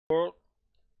World.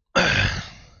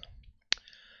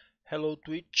 Hello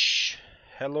Twitch,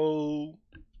 hello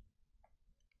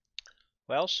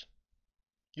Wells,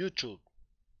 YouTube,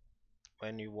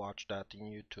 when you watch that in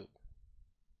YouTube.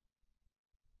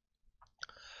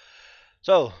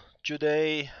 So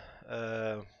today,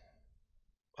 oh,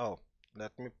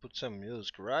 let me put some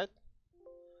music, right?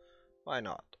 Why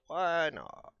not? Why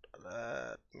not?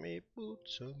 Let me put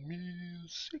some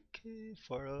music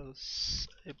for us,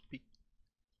 epic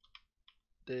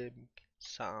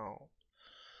sound.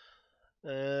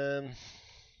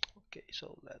 Okay,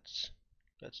 so let's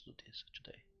do this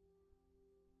today.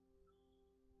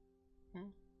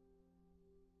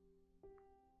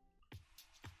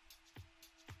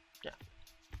 Yeah.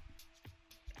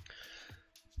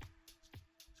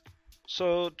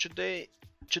 So today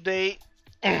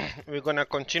we're gonna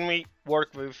continue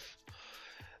work with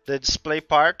the display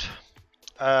part.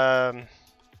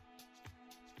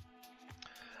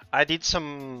 I did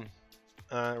some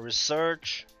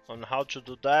research on how to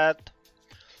do that.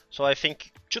 So I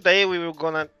think today we were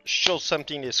gonna show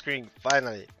something in the screen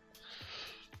finally.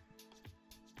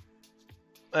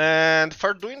 And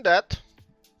for doing that,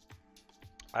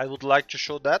 I would like to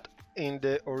show that in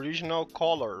the original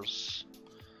colors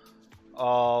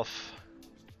of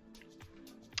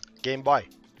Game Boy.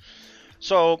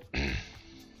 So,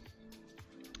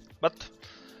 but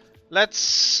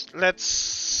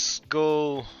let's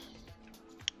go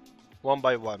one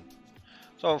by one.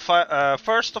 So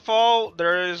first of all,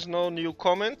 there is no new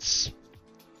comments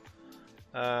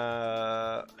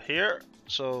here,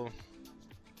 so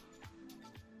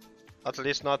at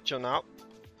least not till now.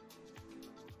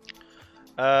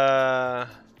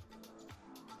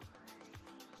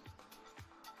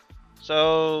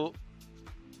 So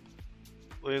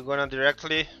we're gonna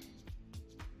directly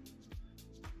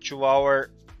to our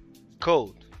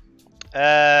code.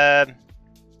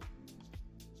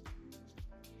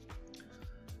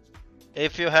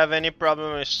 If you have any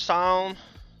problem with sound,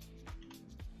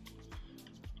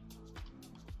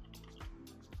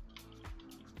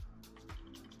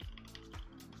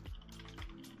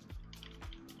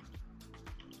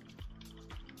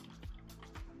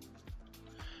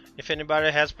 if anybody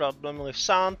has problem with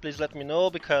sound, please let me know,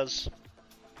 because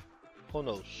who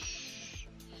knows.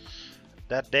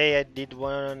 That day I did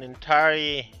one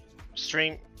entire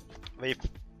stream with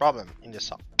problem in the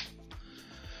sound.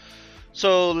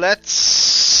 So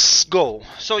let's go.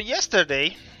 So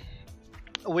yesterday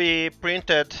we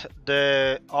printed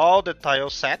all the tile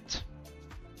set,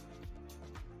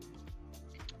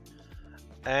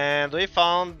 and we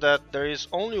found that there is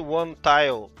only one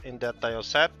tile in that tile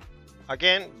set.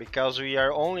 Again, because we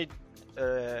are only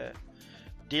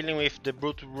dealing with the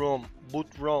boot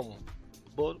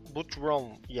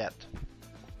ROM yet.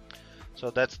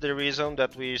 So that's the reason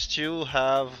that we still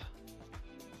have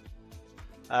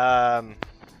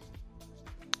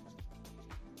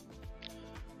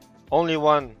only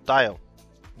one tile,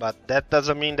 but that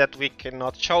doesn't mean that we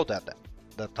cannot show that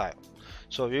tile.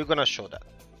 So we're gonna show that.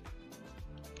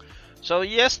 So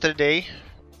yesterday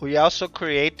we also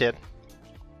created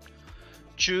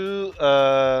two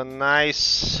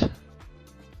nice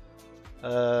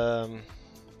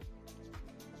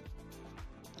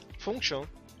function.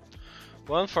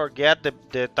 One for get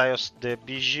the tiles, the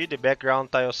BG, the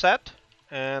background tile set,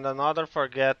 and another for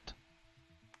get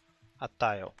a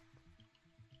tile.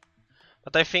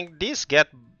 But I think this get,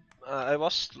 I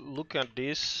was looking at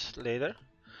this later,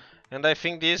 and I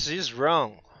think this is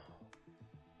wrong,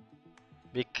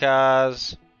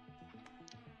 because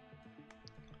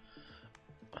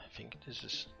I think this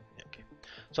is okay.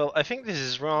 So I think this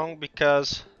is wrong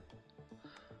because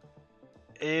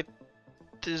it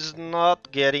is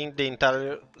not getting the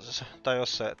entire tile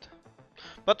set.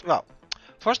 But well,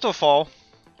 first of all,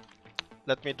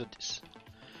 let me do this.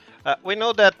 We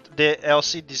know that the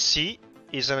LCDC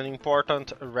is an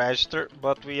important register,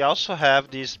 but we also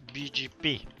have this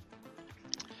BGP.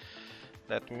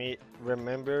 Let me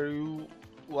remember you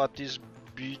what is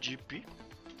BGP.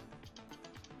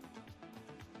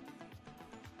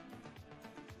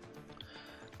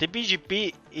 The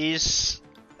BGP is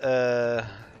the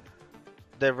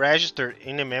register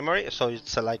in the memory, so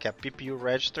it's like a PPU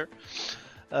register,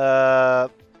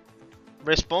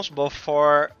 responsible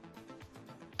for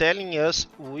telling us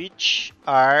which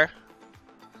are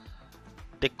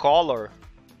the color.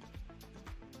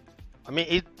 I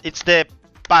mean, it's the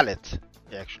palette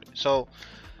actually. So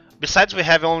besides we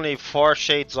have only 4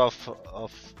 shades of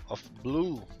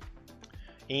blue.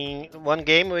 In one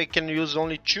game we can use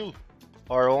only 2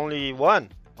 or only 1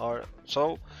 or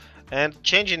so, and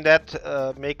changing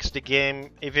that makes the game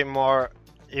even more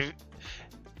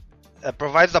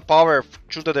provides the power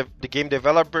to the game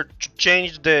developer to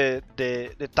change the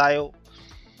tile,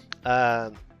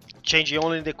 changing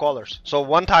only the colors. So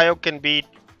one tile can be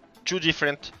two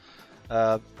different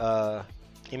uh, uh,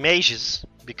 images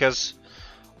because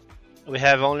we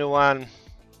have only one.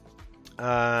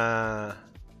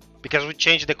 Because we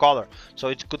changed the color, so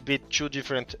it could be two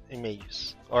different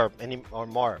images or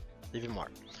more, even more.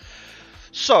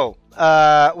 So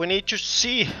we need to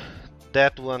see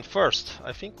that one first.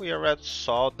 I think we already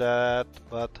saw that,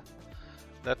 but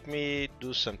let me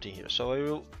do something here. So I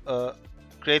will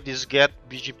create this get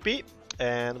BGP,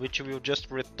 and which will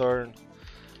just return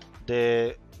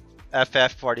the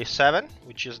FF47,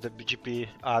 which is the BGP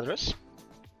address.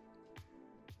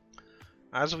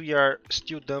 As we are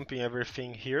still dumping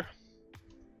everything here.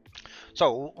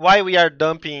 So why we are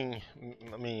dumping,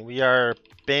 I mean, we are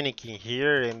panicking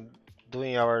here and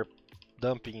doing our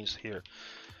dumpings here.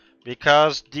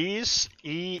 Because this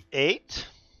E8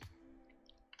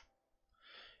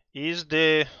 is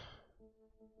the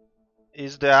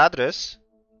address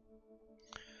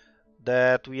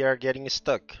that we are getting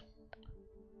stuck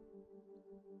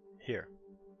here.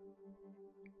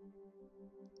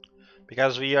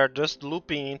 Because we are just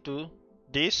looping into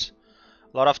this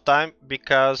a lot of time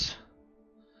because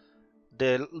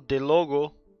the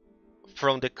logo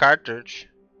from the cartridge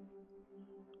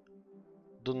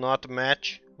do not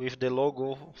match with the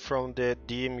logo from the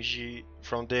DMG,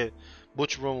 from the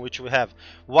boot room which we have.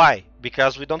 Why?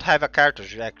 Because we don't have a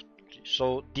cartridge actually.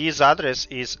 So this address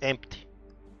is empty.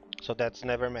 So that's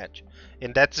never match.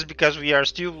 And that's because we are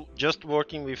still just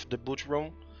working with the boot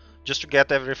room just to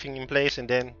get everything in place and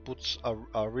then put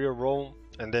a real ROM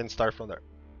and then start from there.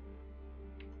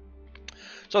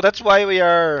 So that's why we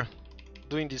are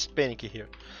doing this panicky here.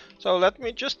 So let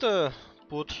me just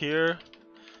put here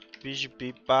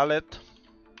BGP palette,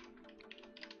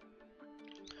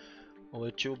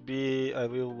 which will be, I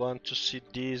will want to see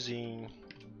this in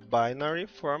binary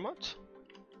format.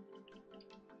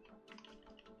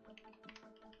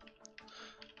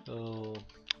 So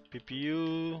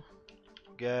PPU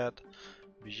get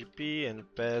BGP and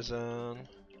peasant.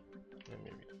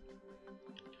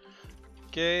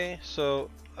 Okay, so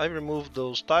I removed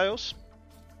those tiles.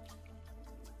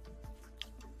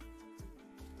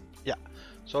 Yeah,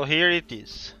 so here it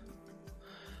is.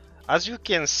 As you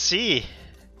can see,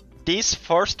 this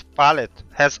first palette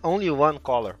has only one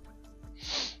color.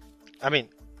 I mean,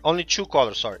 only two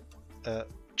colors, sorry.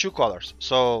 Two colors.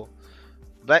 So,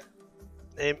 black,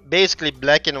 basically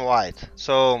black and white.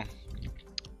 So,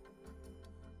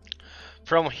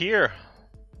 from here,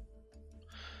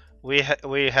 we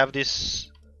have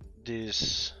this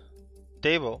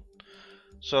table.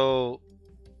 So,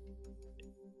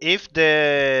 if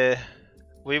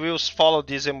we will follow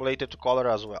this emulator to color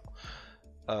as well.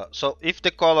 So if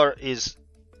the color is,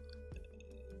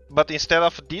 but instead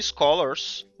of these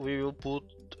colors, we will put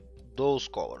those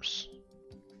colors.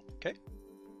 Okay.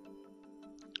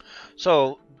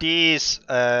 So this,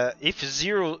 if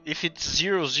it's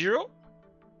 0 0,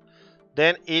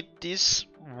 then it is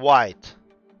white.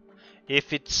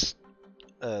 If it's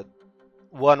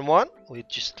 1 1,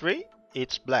 which is 3,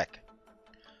 it's black.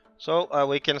 So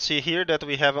we can see here that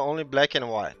we have only black and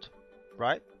white,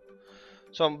 right?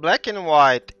 So black and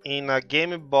white in a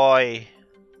Game Boy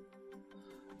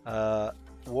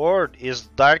world is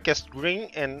darkest green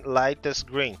and lightest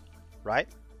green, right?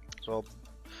 So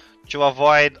to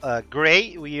avoid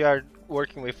gray, we are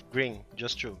working with green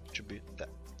just to be that.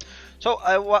 So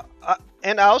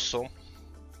and also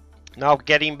now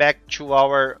getting back to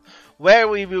our where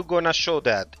we will gonna show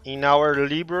that in our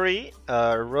library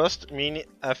Rust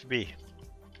Minifb,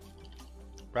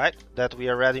 right? That we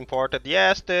already imported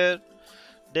yesterday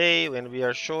when we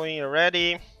are showing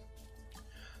already.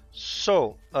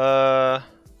 So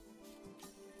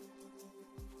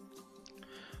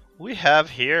we have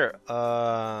here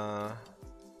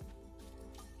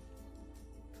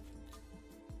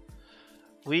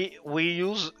we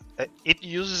use it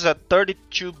uses a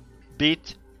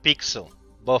 32-bit pixel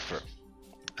buffer,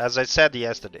 as I said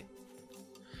yesterday.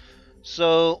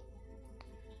 So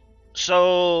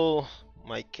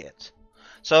my cat.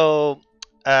 So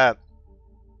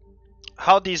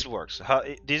how this works?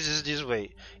 This is this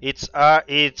way. It's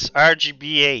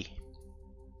RGBA.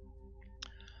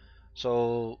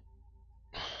 So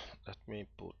let me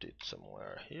put it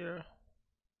somewhere here.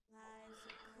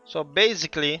 So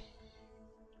basically,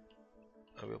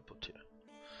 I will put here.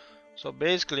 So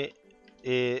basically,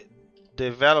 the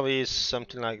value is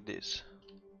something like this.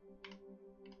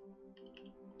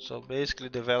 So basically,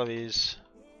 the value is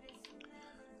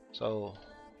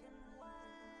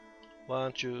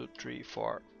 1, 2, 3,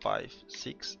 4, 5,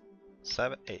 6,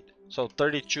 7, 8. So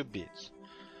 32 bits.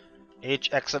 Each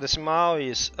hexadecimal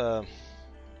is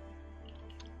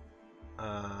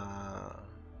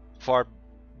 4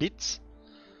 bits.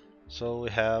 So we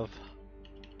have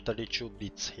 32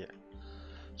 bits here.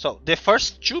 So the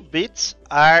first 2 bits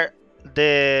are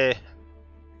the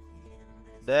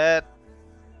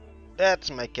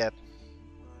that's my cat.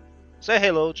 Say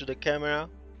hello to the camera.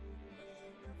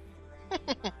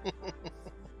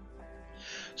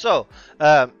 So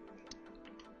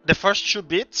the first 2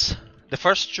 bits, the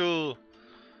first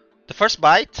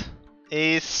byte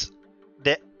is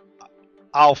the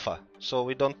alpha, so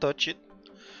we don't touch it.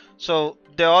 So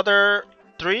the other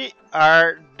 3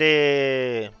 are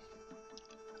the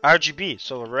RGB,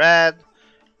 so red,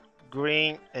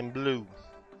 green, and blue.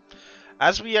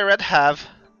 As we already have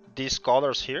these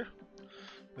colors here,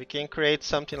 we can create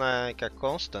something like a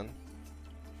constant.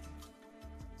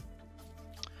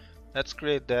 Let's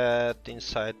create that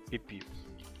inside PP.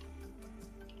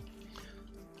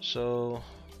 So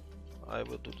I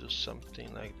will do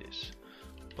something like this.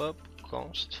 Pub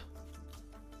const.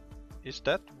 Is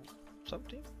that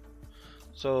something?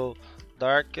 So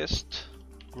darkest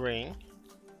green.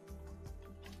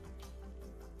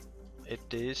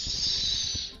 It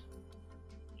is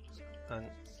an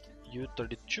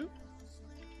U32,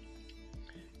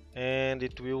 and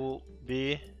it will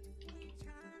be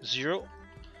 0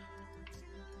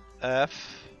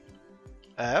 F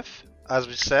as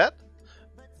we said,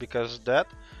 because of that,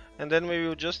 and then we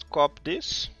will just copy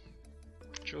this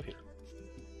to here.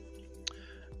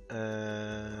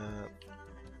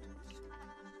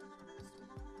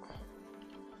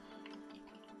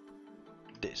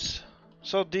 This.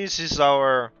 So this is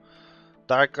our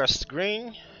darkest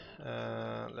green.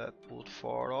 Let's put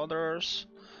 4 others.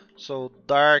 So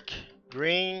dark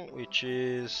green, which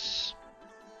is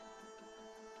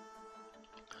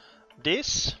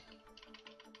this,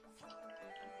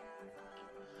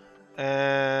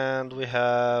 and we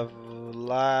have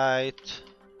light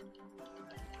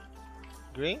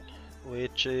green,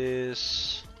 which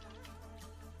is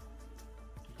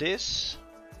this,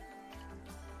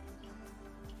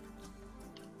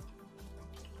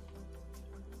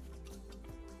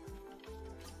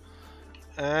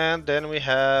 and then we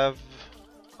have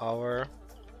our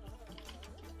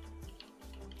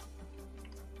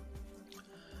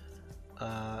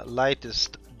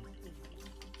lightest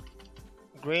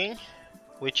green,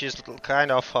 which is kind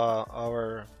of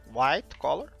our white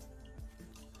color.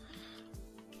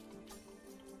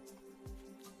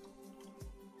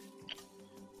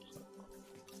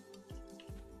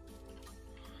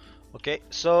 Okay,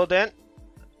 so then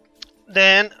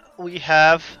we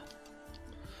have,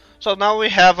 so now we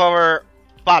have our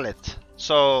palette.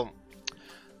 So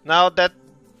now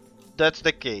that's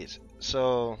the case.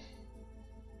 So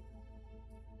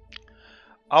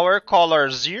our color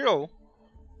 0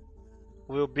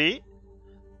 will be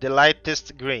the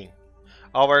lightest green.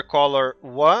 Our color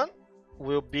 1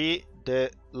 will be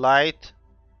the light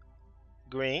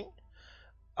green.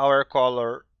 Our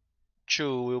color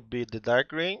 2 will be the dark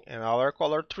green, and our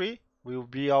color 3 will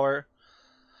be our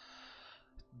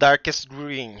darkest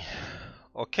green.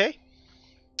 Okay,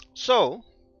 so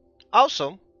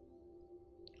also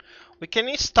we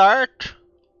can start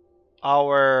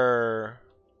our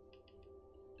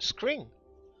screen.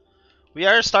 We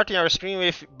are starting our screen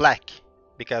with black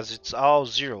because it's all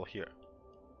 0 here,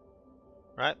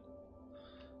 right?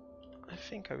 I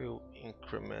think I will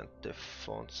increment the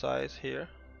font size here.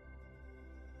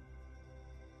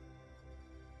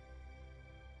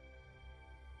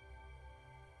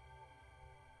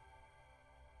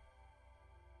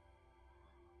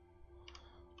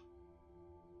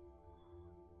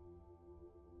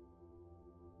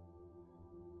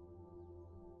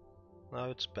 Now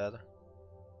it's better.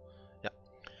 Yeah.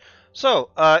 So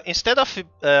instead of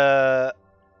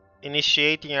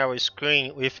initiating our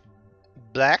screen with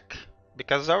black,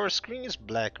 because our screen is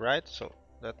black, right? So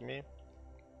that means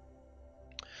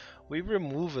we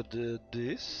removed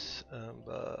this,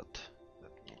 but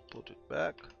let me put it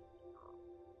back.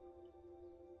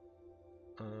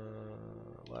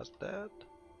 What's that?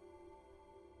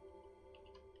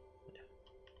 Yeah.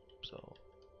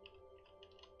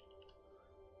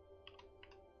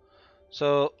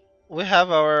 So we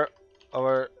have our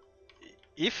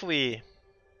if we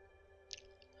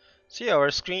see, our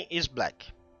screen is black,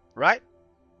 right?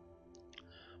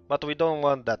 But we don't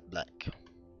want that black.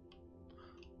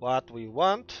 What we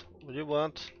want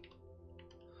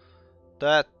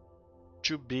that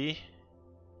to be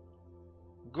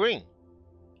green,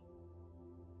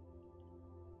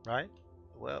 right?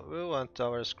 Well, we want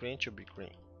our screen to be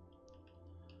green.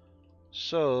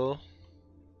 So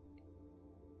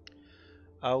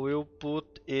I will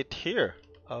put it here.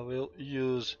 I will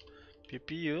use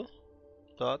ppu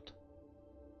dot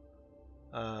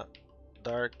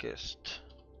darkest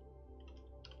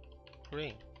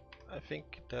green. I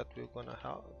think that we're gonna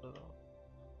have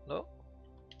no.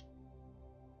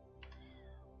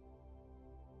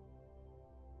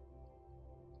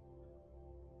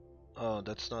 Oh,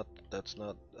 that's not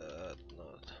not.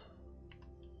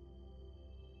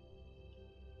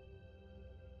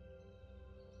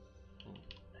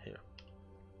 Here.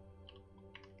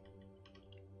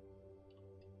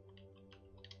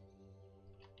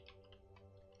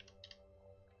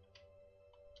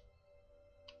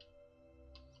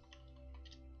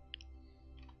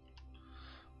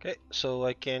 Okay, so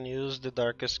I can use the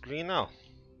darkest green now.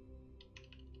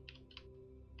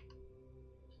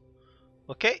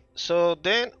 Okay, so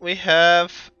then we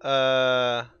have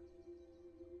our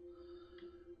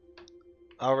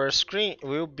screen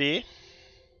will be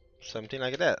something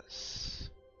like this.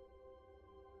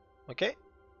 Okay,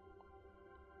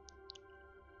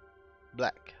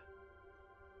 black.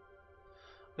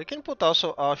 We can put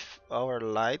also our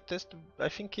lightest. I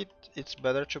think it's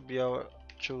better to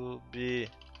be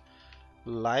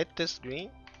lightest green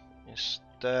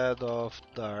instead of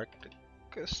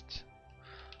darkest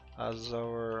as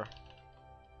our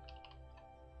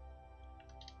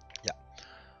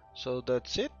So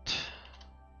that's it.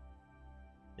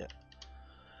 Yeah.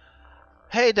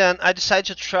 Hey Dan, I decided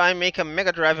to try and make a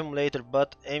Mega Drive emulator,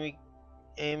 but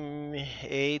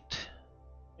M68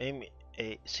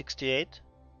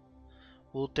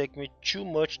 will take me too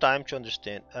much time to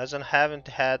understand, as I haven't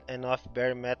had enough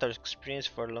bare metal experience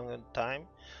for a long time.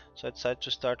 So I decided to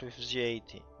start with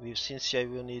Z80, since I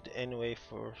will need it anyway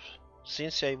for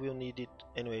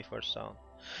sound.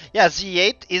 Yeah,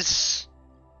 Z8 is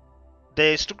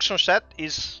the instruction set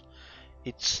it's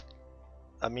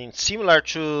similar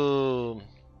to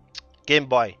Game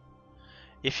Boy.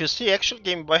 If you see, actually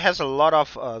Game Boy has a lot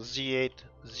of Z8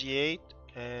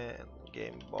 and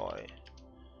Game Boy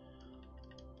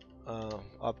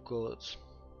upcodes.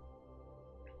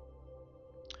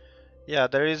 Yeah,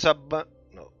 there is a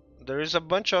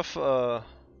bunch of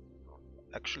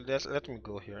actually let me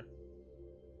go here.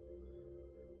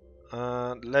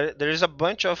 There is a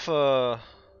bunch of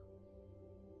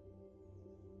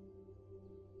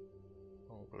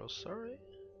glossary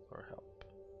or help.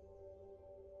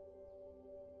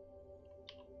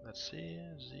 Let's see,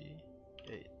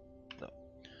 Z8. No,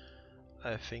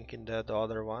 I think in that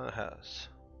other one has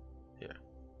here.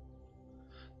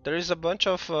 There is a bunch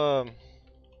of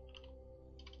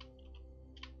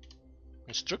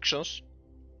instructions.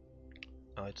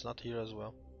 No, it's not here as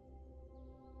well.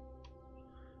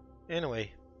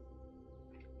 Anyway,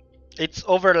 it's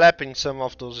overlapping some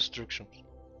of those instructions.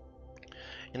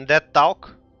 In that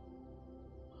talk,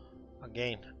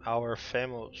 again, our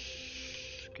famous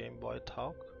Game Boy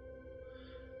talk,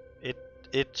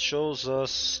 it shows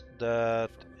us that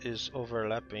is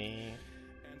overlapping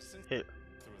here.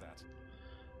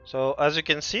 So as you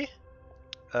can see,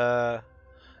 the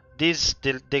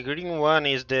green one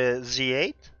is the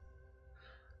Z8,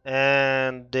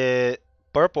 and the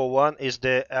purple one is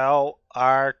the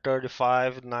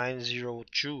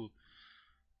LR35902,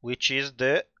 which is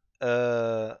the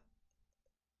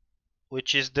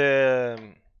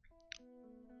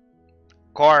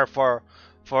core for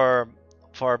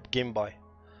Game Boy.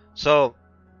 So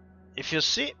if you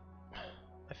see,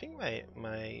 I think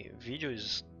my video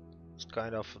is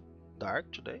kind of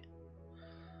dark today.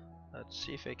 Let's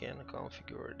see if I can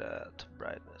configure that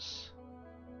brightness.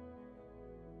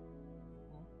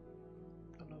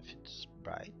 I don't know if it's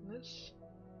brightness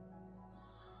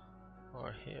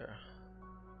or here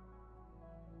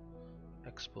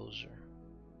exposure.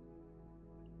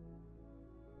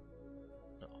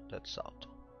 No, that's auto.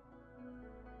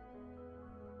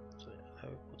 So yeah, I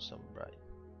will put some bright.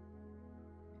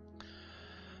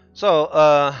 So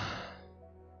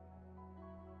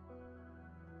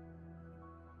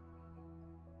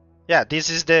yeah, this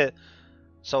is the.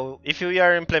 So if you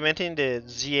are implementing the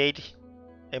Z8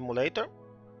 emulator,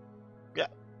 yeah,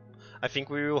 I think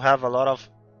we will have a lot of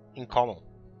in common.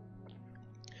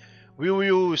 Will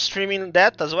you streaming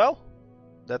that as well?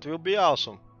 That will be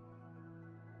awesome.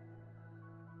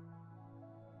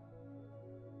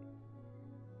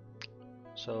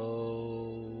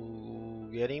 So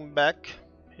getting back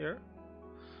here.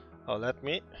 Oh, let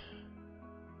me.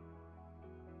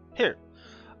 Here,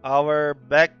 our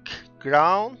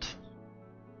background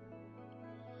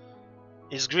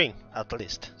is green at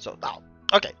least. So now,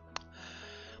 okay.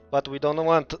 But we don't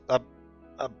want a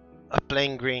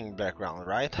plain green background,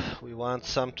 right? We want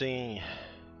something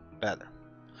better.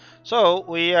 So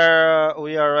we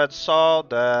already saw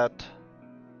that.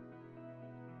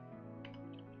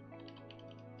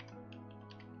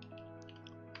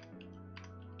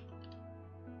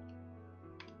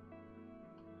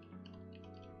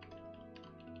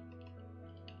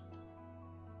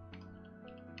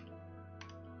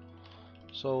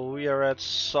 So we already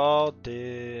saw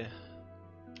the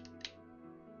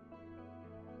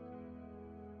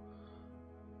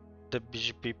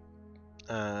BGP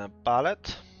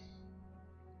palette.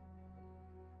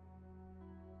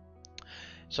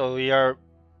 So we are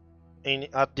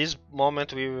at this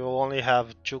moment we will only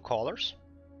have two colors.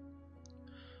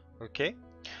 Okay.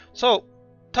 So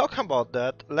talking about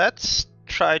that, let's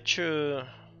try to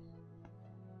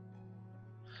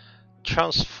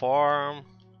transform.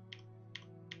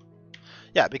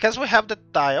 Yeah, because we have the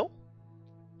tile.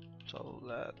 So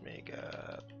let me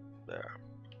get there.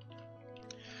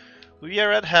 We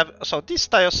already have, so this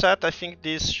tile set, I think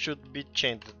this should be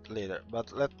changed later,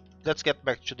 but let's get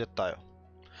back to the tile.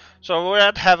 So we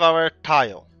already have our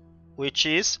tile, which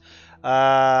is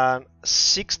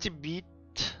 60-bit,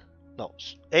 no,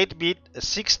 8-bit,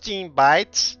 16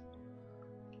 bytes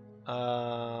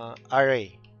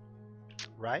array,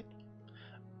 right?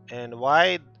 And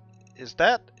why is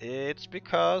that? It's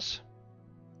because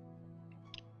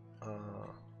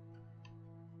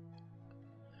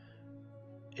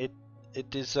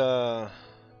it is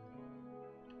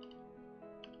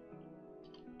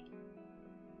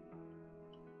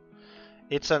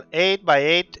it's an 8 by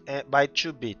 8 by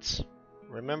 2 bits.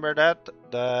 Remember that?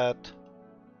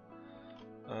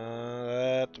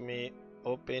 Let me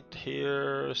open it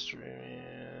here. Streaming.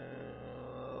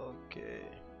 Okay.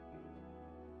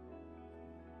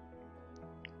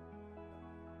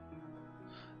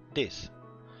 This.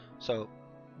 So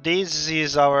this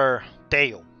is our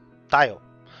tile.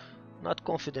 Not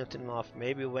confident enough.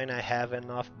 Maybe when I have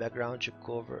enough background to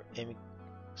cover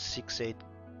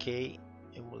M68K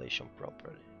emulation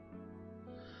properly.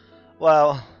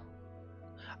 Well,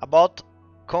 about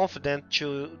confident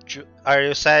to are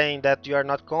you saying that you are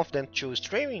not confident to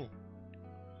streaming?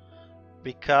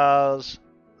 Because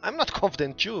I'm not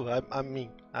confident too. I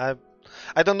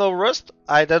don't know Rust.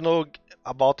 I don't know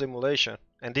about emulation,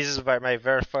 and this is my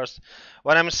very first.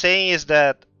 What I'm saying is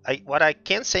that what I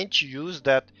can say to you is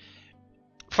that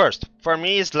first, for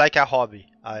me, it's like a hobby.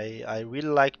 I really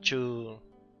like to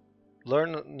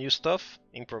learn new stuff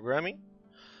in programming,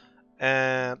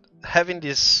 and having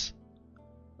this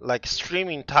like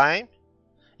streaming time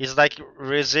is like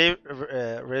reserving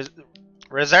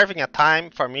a time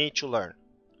for me to learn.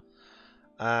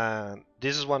 And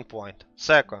this is one point.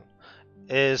 Second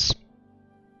is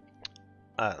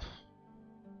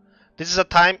this is a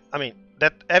time. I mean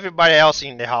that everybody else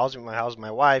in the house, in my house, my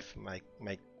wife, my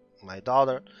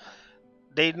daughter,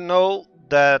 they know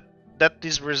that that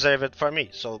is reserved for me.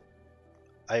 So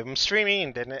I'm streaming,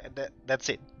 and then that's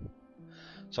it.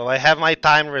 So I have my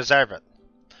time reserved.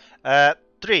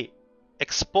 Three,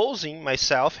 exposing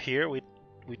myself here with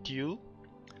you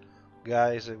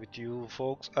guys, with you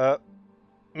folks,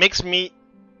 makes me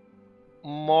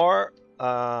more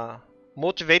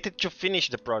motivated to finish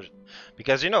the project,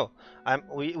 because you know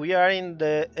we are in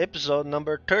the episode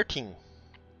number 13.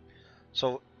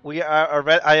 So we are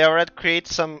already I already create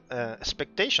some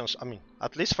expectations. I mean,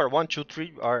 at least for 1, 2,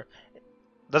 3, or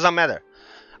doesn't matter.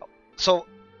 So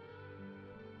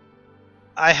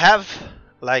I have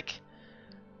like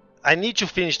I need to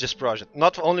finish this project,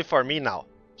 not only for me now.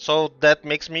 So that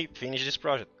makes me finish this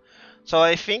project. So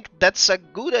I think that's a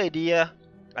good idea.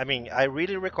 I mean, I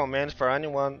really recommend for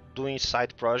anyone doing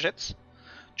side projects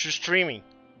to streaming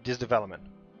this development,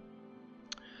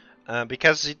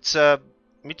 because it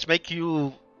makes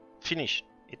you finish.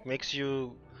 It makes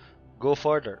you go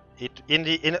further.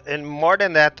 And more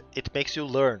than that, it makes you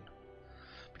learn.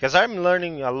 Because I'm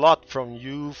learning a lot from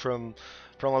you, from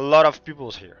a lot of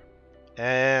people here,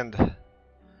 and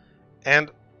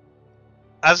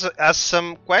as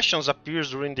some questions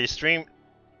appears during the stream,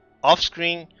 off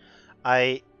screen,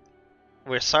 I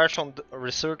research on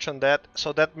that,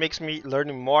 so that makes me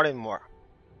learning more and more.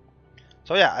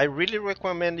 So yeah, I really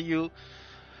recommend you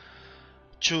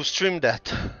to stream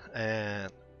that,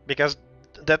 and because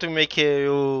that will make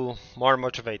you more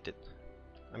motivated.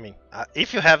 I mean,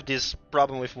 if you have this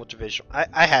problem with motivation,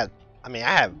 I had, I mean, I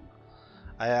have.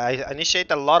 I initiate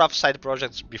a lot of side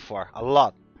projects before, a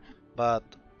lot, but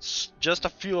just a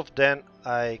few of them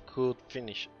I could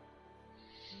finish.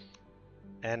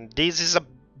 And this is a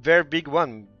very big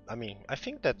one. I mean, I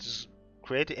think that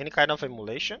creating any kind of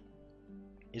emulation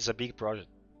is a big project.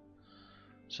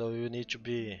 So you need to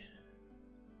be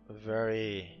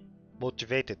very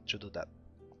motivated to do that.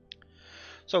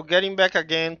 So getting back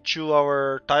again to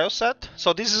our tile set.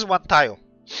 So this is one tile.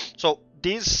 So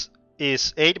this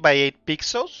is 8 by 8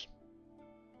 pixels,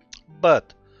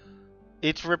 but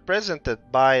it's represented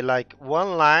by like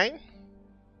one line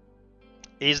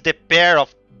is the pair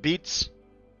of bits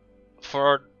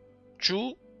for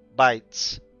 2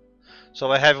 bytes.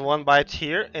 So I have one byte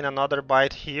here and another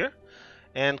byte here,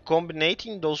 and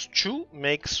combining those two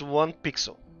makes 1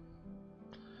 pixel.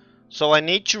 So I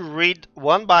need to read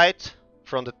 1 byte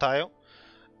from the tile,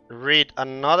 read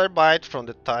another byte from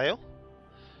the tile,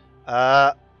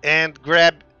 and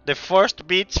grab the first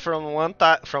bits from one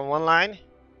line,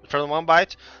 from one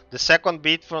byte, the second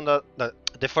bit from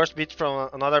the first bit from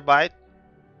another byte,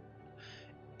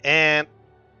 and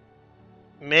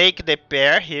make the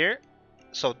pair here.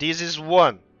 So this is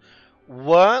 1,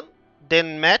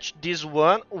 then match this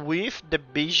one with the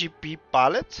BGP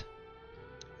palette,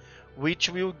 which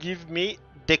will give me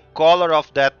the color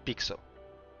of that pixel.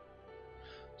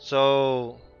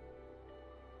 So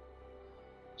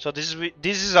this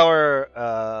is our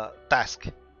task.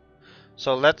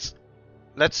 So let's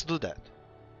do that.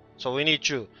 So we need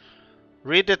to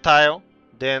read the tile,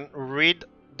 then read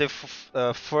the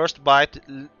first byte,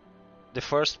 the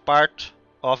first part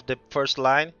of the first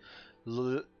line,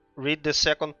 read the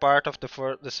second part of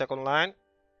the second line,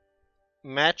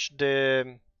 match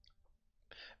the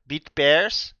bit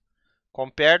pairs,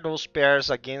 compare those pairs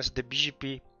against the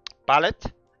BGP palette,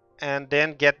 and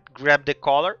then grab the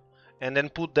color, and then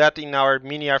put that in our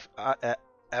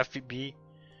FB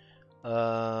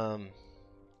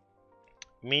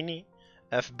mini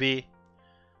FB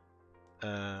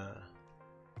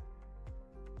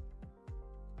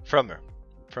from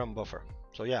buffer.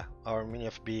 So yeah, our mini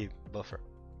FB buffer.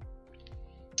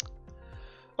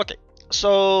 Okay,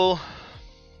 so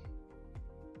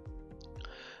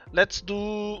let's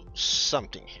do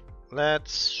something.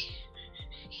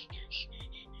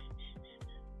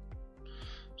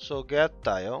 So get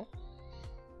tile.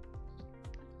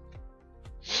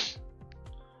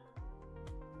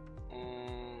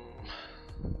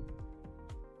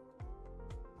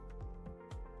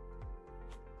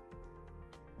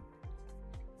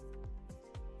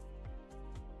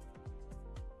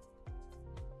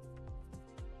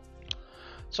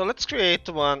 So let's create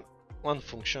one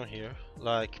function here,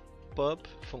 like pub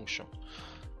function.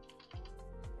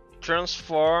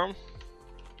 Transform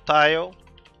tile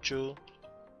to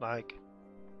like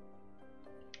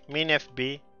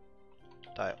minifb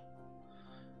tile.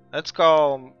 Let's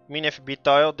call minifb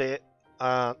tile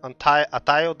a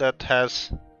tile that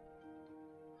has,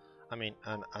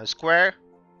 a square.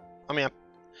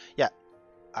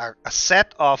 A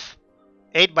set of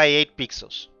 8 by 8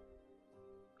 pixels.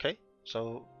 Okay,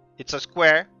 so it's a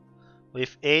square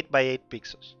with 8 by 8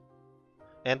 pixels,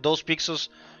 and those pixels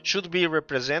should be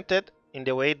represented in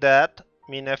the way that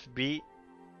minifb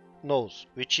knows,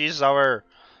 which is our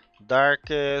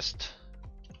darkest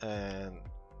and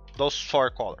those 4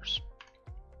 colors.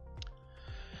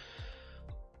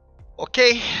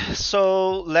 Okay,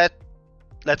 so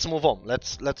let's move on.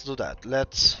 Let's do that.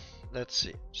 Let's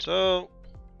see. So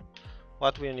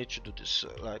what we need to do this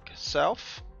like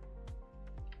self.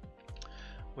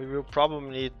 We will probably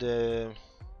need the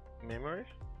memory.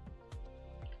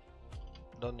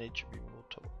 Don't need to be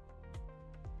mutable.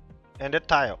 And the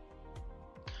tile,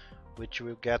 which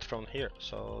we'll get from here.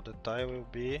 So the tile will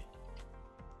be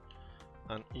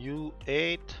an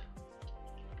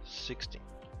U816.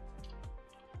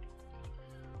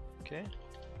 Okay.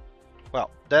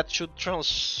 Well, that should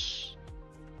what's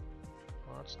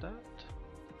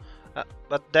that?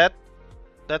 But that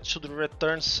should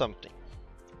return something.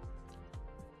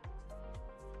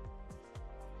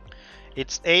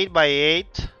 It's 8 by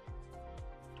 8,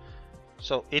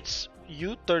 so it's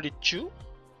U32.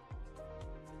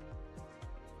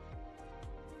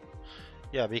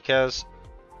 Yeah, because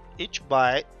each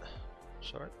byte,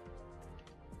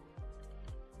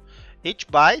 each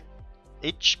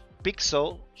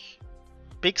pixel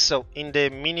in the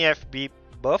minifb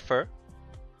buffer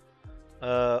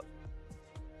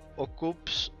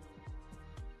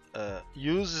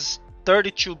uses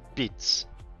 32 bits,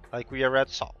 like we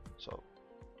already saw. So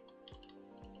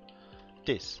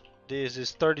this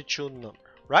is 32 number,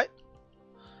 right?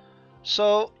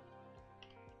 So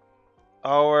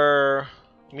our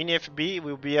minifb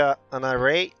will be an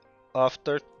array of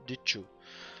 32.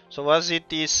 So as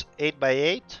it is 8 by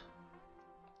 8,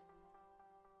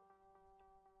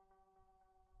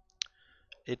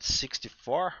 it's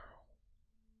 64.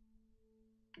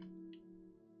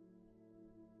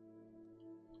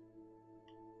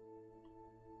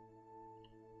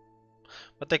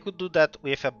 But I could do that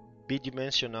with a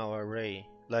bidimensional array,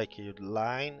 like a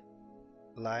line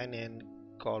and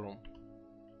column.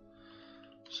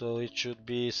 So it should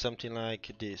be something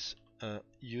like this: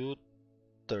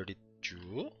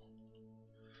 U32,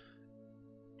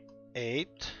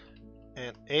 8,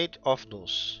 and 8 of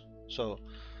those. So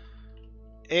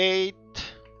 8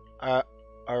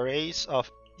 arrays of,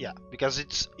 yeah, because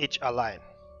it's each a line.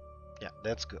 Yeah,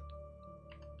 that's good.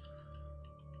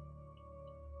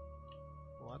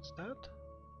 What's that?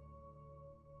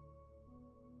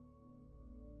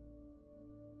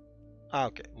 Ah,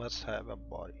 okay, must have a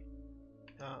body.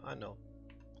 I know.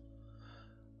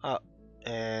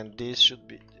 And this should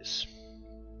be this.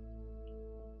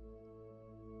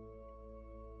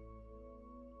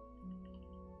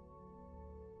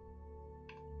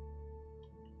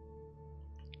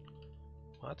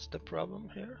 What's the problem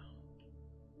here?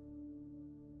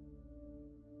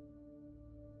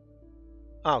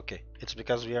 Ah, okay, it's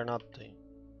because we are not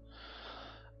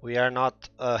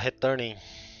returning.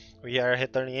 We are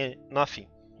returning nothing.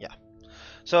 Yeah.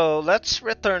 So let's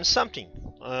return something.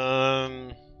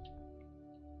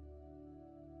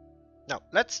 Now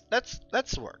let's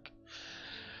work.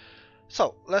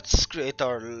 So let's create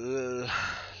our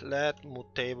let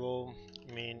mutable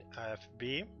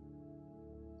minfb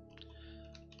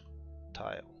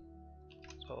tile.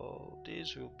 So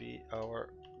this will be our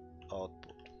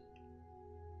output.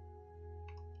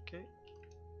 Okay.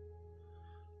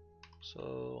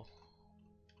 So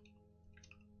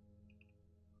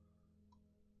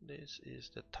this is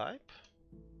the type,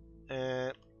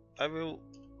 and I will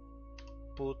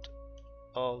put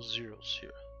all zeros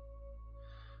here.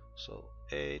 So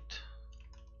 8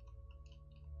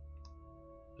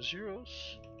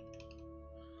 zeros,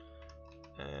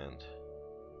 and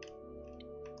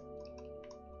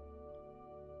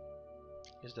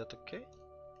is that okay?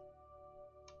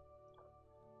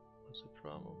 What's the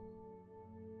problem?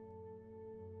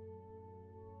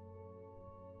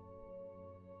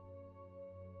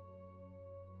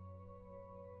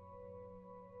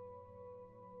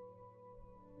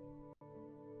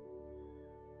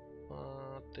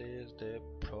 What is the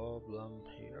problem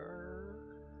here?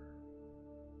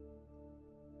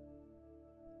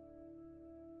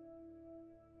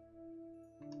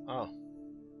 Oh,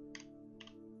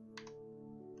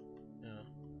 yeah.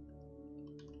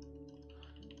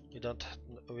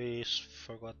 We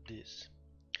forgot this.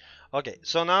 Okay,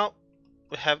 so now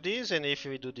we have this, and if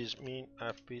we do this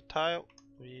minfb tile,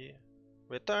 we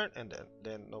return, and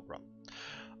then no problem.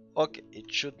 Okay,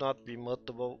 it should not be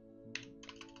mutable.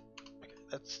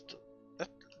 Okay,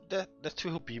 that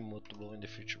will be mutable in the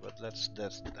future, but that's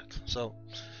that. So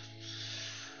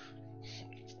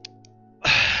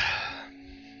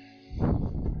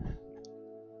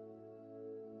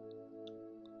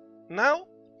now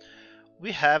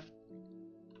we have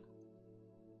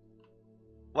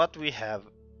what we have.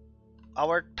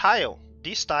 Our tile,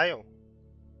 this tile,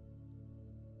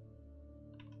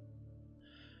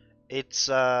 it's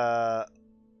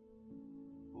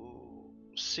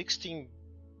 16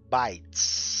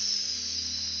 bytes.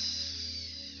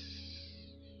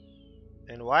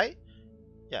 And why?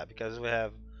 Yeah, because we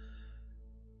have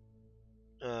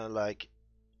like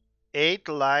 8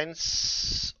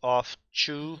 lines of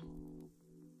 2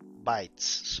 bytes,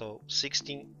 so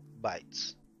 16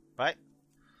 bytes, right?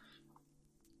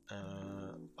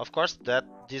 Of course, that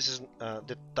this is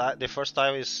the first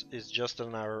tile is just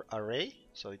an array,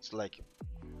 so it's like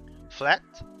flat.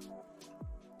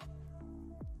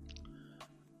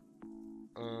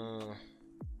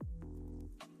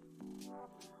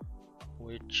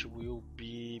 Which would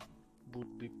be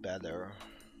better.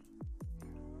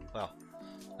 Well,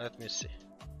 let me see.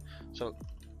 So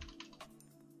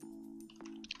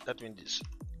that means this.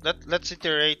 Let's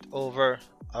iterate over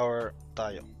our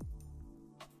tile.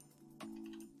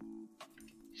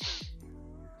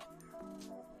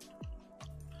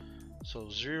 So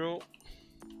 0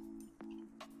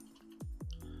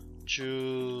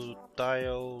 to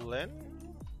tile length,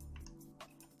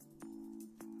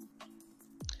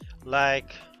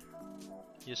 like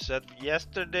you said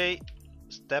yesterday,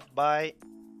 step by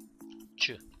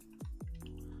 2.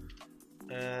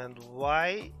 And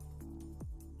why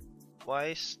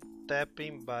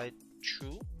stepping by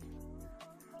 2?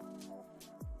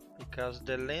 Because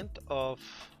the length of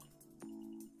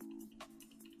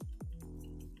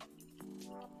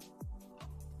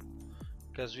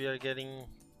because we are getting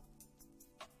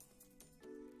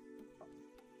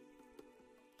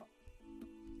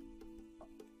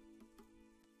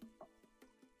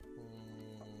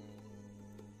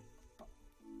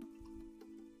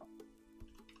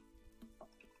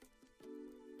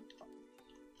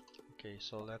okay,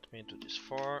 so let me do this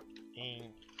for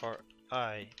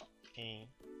I in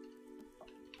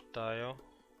tile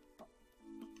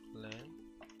length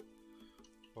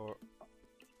or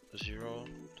 0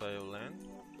 tile length.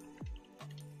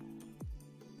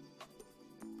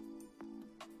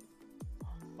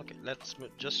 Okay, let's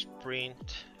just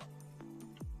print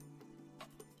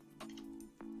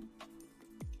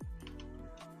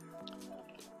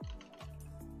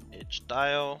each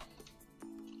tile,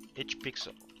 each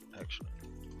pixel actually.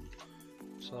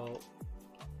 So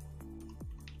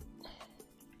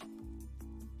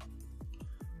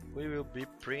we will be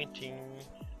printing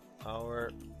our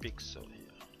pixel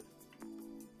here.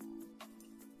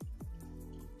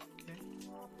 Okay.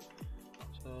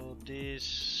 So this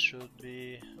should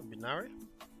be a binary.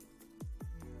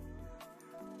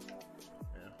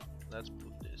 Yeah, let's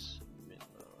put this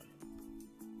binary.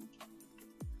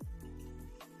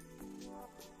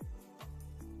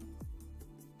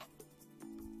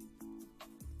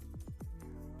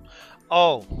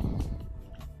 Oh,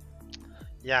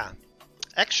 yeah.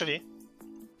 Actually,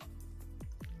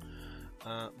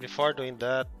 before doing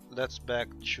that, let's back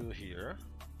to here.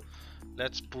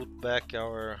 Let's put back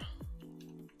our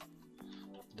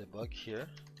debug here,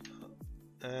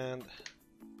 and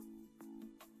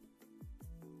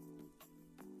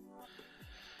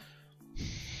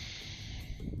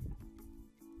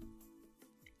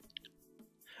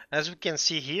as we can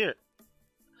see here,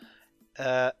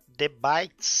 the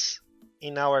bytes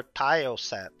in our tile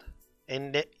set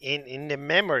in the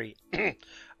memory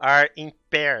are in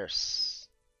pairs.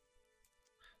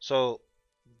 So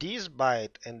this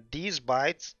byte and these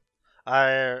bytes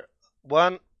are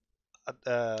one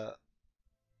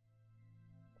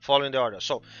following the order.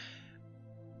 So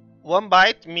 1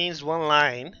 byte means 1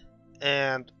 line,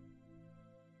 and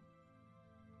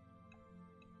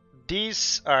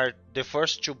these are the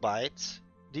first 2 bytes.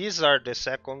 These are the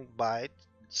second 2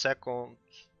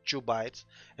 bytes,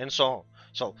 and so on.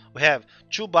 So we have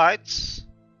 2 bytes,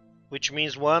 which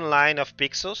means 1 line of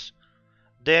pixels.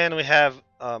 Then we have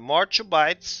more 2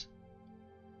 bytes,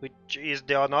 which is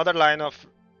the another line of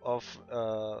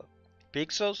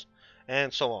pixels,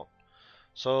 and so on.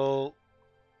 So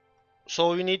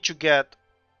we need to get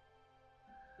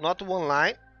not 1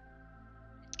 line,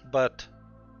 but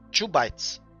 2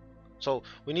 bytes. So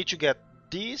we need to get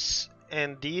this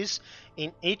and this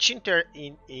in each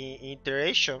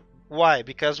iteration. Why?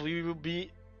 Because we will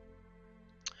be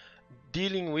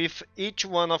dealing with each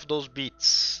one of those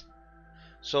bits.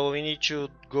 So we need to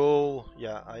go,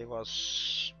 yeah, I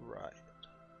was right.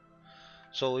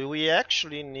 So we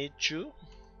actually need to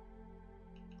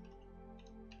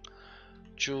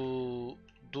do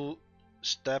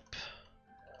step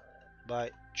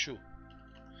by 2.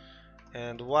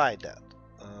 And why that?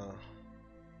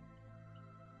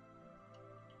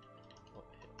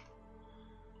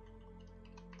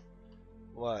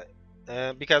 Why?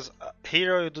 Because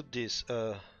here you do this.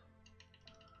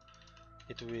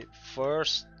 It will be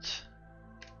first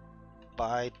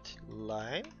byte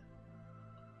line,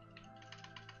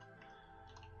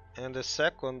 and the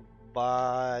second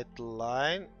byte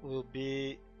line will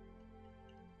be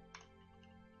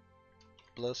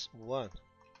 +1.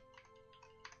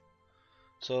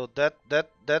 So that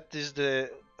is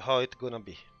the how it's gonna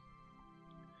be.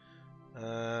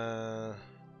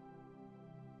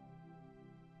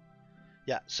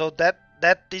 Yeah, so that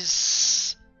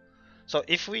is, so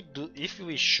if we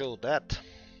show that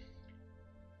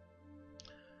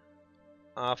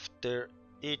after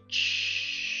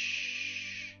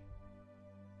each,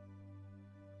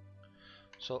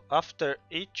 so after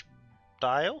each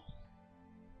tile,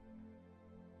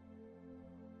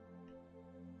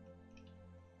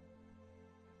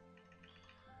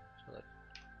 so let's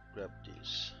grab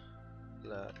this,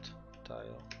 let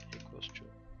tile equals to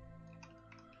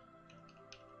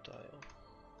tile.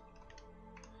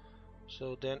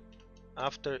 So then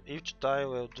after each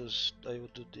tile I will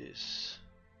do this,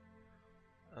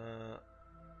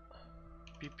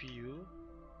 PPU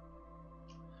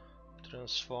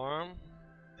transform,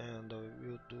 and I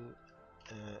will do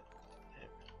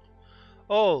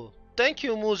oh, thank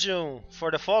you Museum for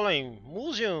the following.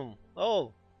 Museum,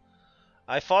 oh,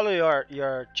 I follow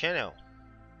your channel.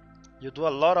 You do a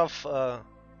lot of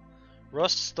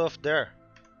Rust stuff there.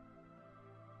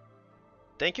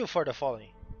 Thank you for the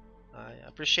following. I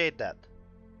appreciate that.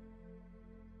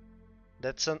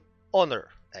 That's an honor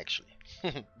actually,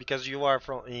 because you are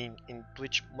from in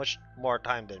Twitch much more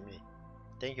time than me.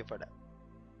 Thank you for that.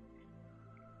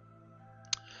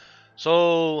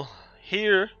 So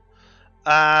here,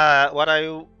 what I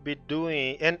will be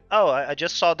doing, and oh, I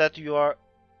just saw that you are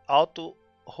auto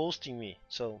hosting me.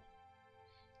 So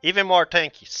even more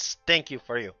thank you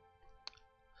for you.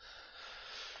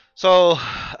 So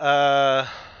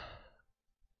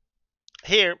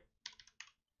here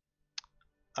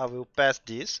I will pass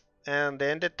this and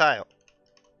then the tile.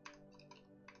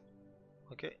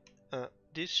 Okay,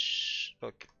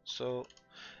 okay. So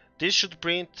this should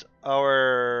print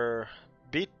our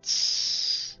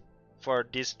bits for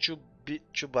these two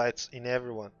bytes in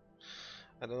everyone.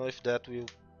 I don't know if that will.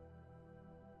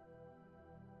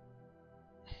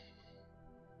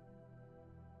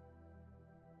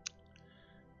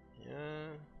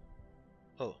 Yeah.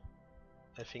 Oh,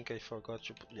 I think I forgot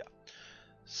to put. Yeah.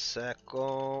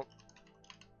 Second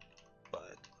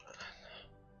byte.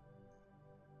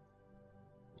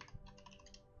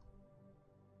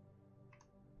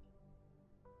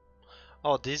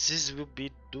 Oh, this is will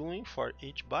be doing for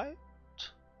each byte.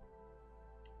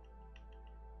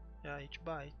 Yeah, each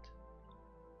byte.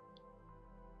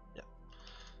 Yeah.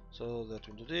 So let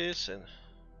me do this and.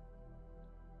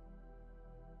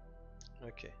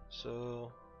 Okay.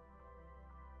 So.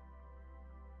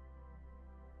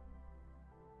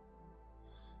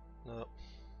 No.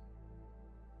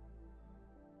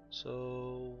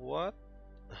 So what?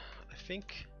 I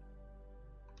think.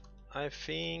 I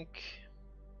think.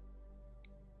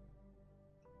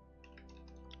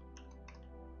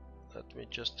 Let me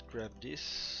just grab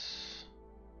this.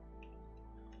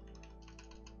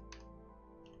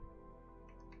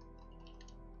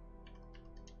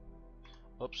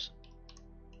 Oops.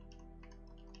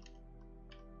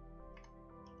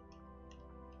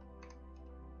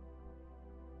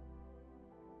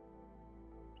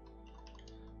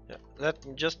 Yeah. Let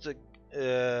me just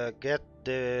get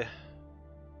the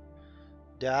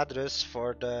address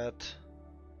for that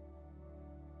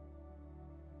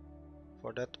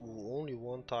only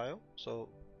one tile. So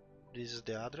this is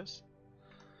the address.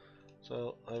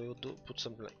 So I will put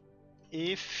something like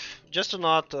if, just to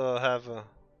not have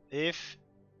if.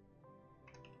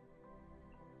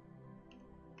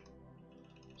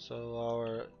 So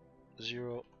our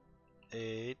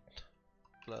 08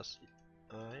 plus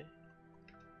I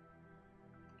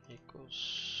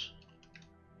equals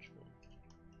true.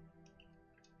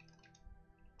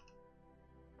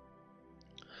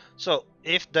 So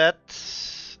if that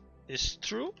is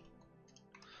true,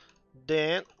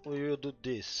 then we will do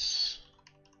this.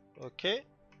 Okay,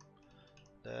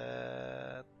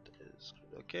 that is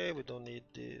okay. We don't need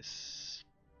this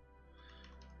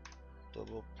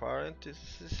double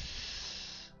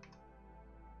parenthesis.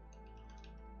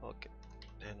 Okay,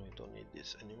 then we don't need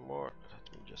this anymore.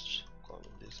 Let me just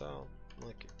comment this out.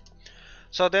 Okay,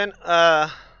 so then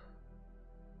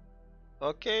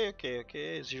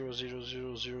okay, 0 0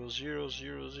 0 0 0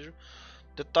 0 0.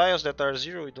 The tiles that are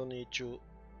 0 we don't need to.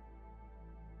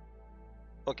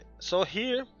 Okay, so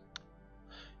here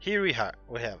we have,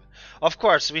 of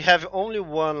course we have only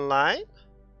one line.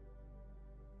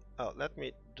 Oh, let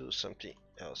me do something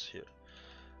else here.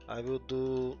 I will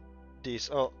do this.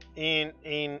 Oh,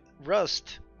 in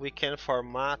Rust we can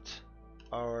format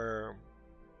our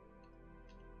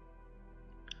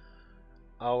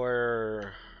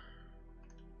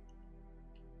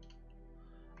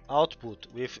output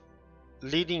with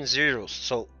leading zeros.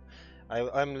 So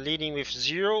I'm leading with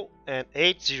 0 and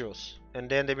 8 zeros and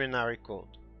then the binary code.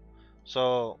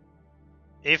 So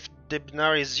if the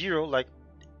binary is 0, like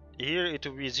here it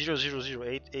will be 0 0 0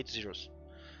 8 8 zeros,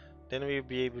 then we'll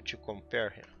be able to compare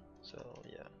here. So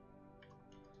yeah.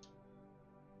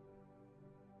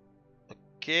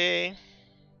 Okay.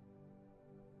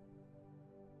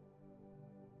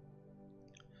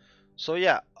 So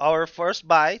yeah, our first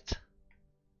byte,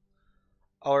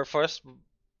 our first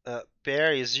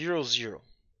pair is 0 0.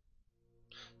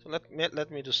 So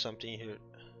let me do something here.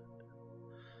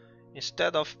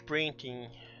 Instead of printing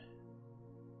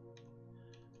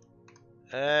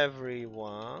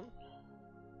everyone,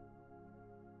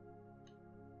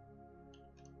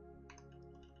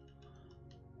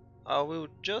 I will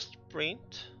just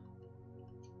print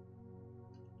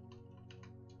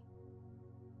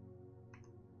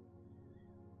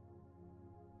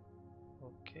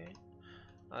okay.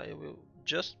 I will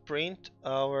just print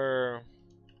our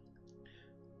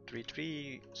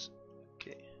 3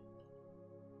 okay.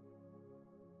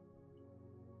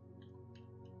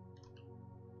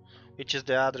 Which is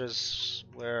the address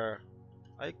where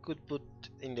I could put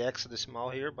in the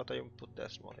hexadecimal here, but I will put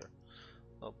decimal here.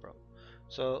 No problem.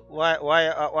 So why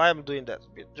I'm doing that?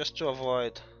 Just to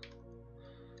avoid.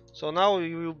 So now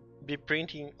we will be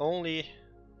printing only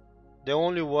the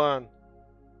only one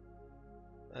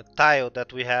tile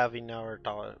that we have in our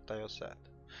tile set.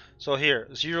 So here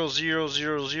 0 0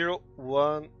 0 0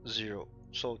 1 0.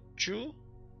 So 2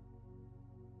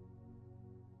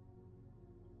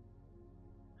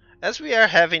 As we are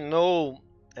having no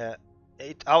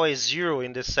it always 0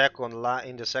 in the second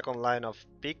line of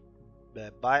pick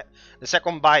byte, the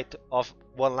second byte of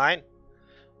one line,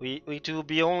 it will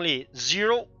be only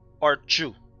 0 or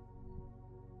 2,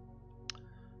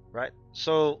 right?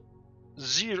 So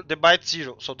the byte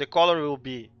 0, so the color will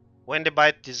be, when the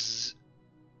byte is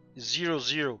 0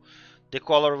 0, the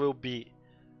color will be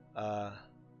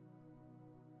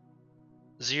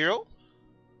 0.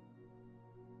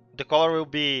 The color will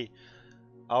be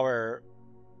our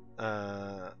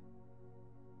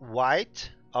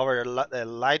white, our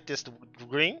lightest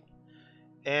green,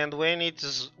 and when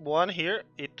it's 1 here,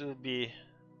 it will be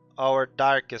our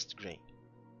darkest green,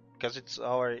 because it's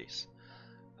always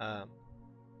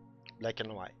black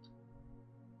and white.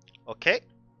 Okay,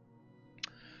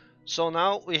 so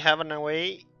now we have an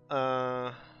way.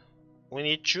 We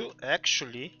need to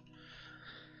actually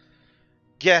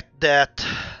get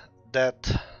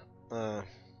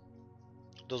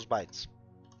those bytes,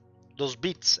 those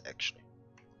bits actually.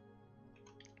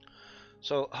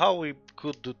 So how we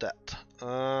could do that?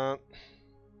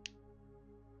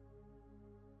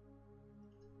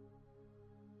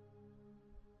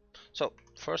 So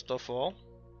first of all,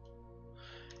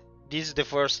 this is the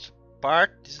first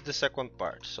part, this is the second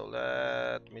part. So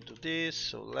let me do this.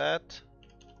 So let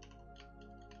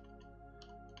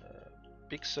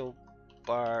pixel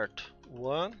part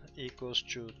 1 equals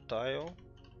to tile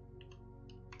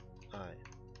I.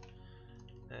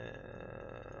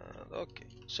 And okay,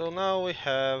 so now we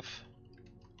have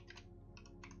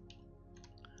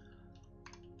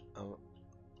a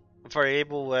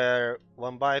variable where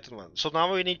 1 byte and 1. So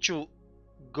now we need to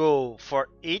go for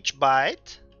each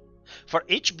byte, for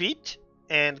each bit,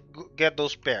 and get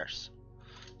those pairs.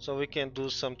 So we can do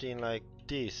something like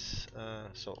this.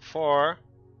 So for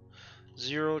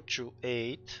 0 to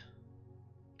 8,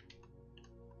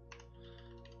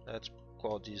 let's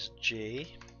call this J.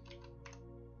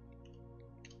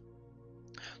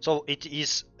 So it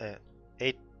is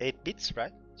 8 bits,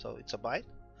 right? So it's a byte.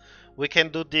 We can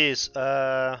do this.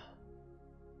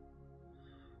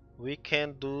 We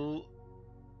can do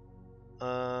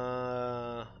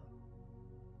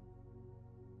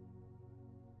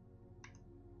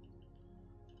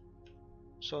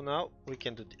so now we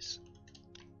can do this.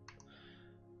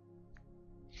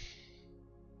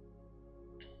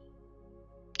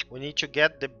 We need to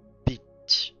get the bit.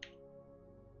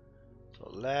 So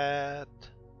let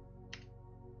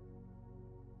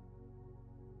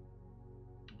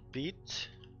bit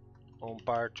on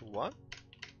part 1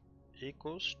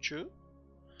 equals to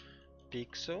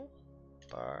pixel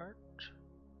part.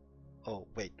 Oh,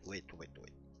 wait.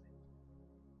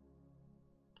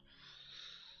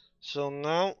 So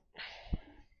now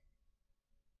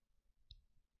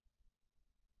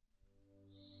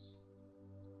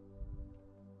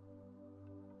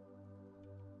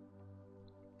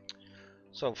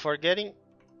for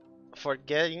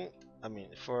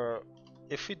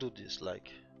if we do this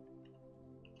like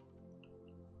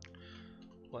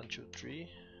 1 2 3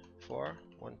 4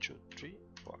 1 2 3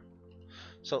 4.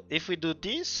 So if we do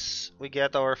this, we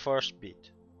get our first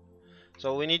bit.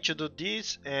 So we need to do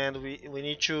this, and we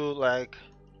need to like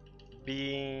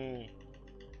be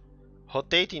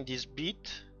rotating this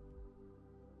bit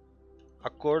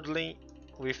accordingly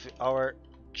with our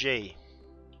J.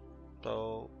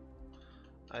 So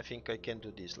I think I can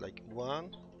do this like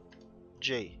 1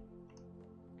 J,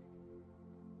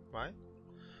 right?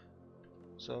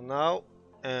 So now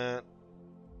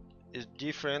is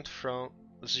different from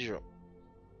 0.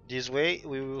 This way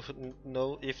we will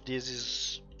know if this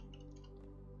is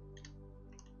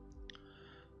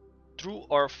true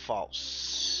or false.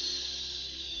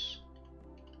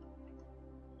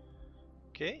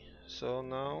 Okay, so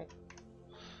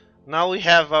now we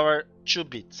have our 2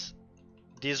 bits.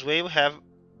 This way we have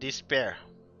this pair,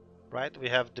 right? We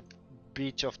have the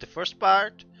bit of the first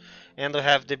part, and we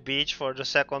have the bit for the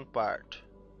second part.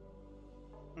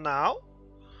 Now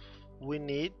we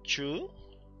need to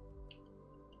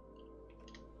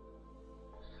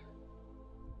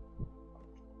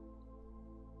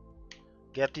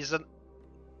get this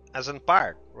as a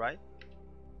part, right?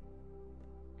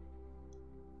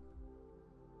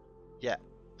 Yeah,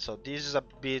 so this is a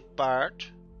bit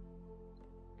part.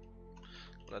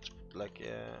 Let's put like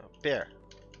a pair.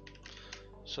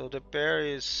 So the pair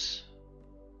is,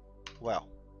 well,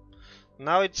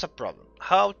 now it's a problem.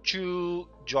 How to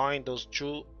join those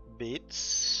 2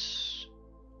 bits?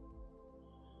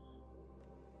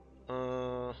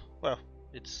 Well,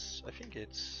 I think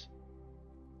it's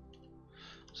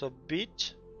so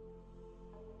bit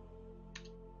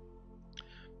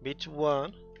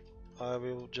 1, I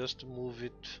will just move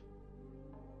it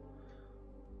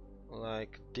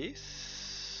like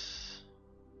this.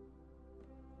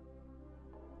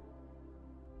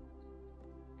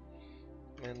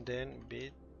 And then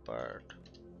bit part.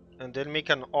 And then make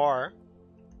an OR.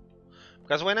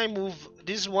 Because when I move,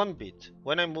 this is 1 bit.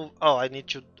 When I move, oh, I need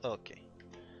to, okay.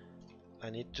 I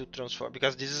need to transform,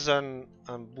 because this is an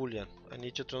boolean. I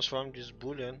need to transform this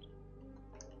boolean.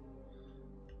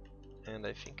 And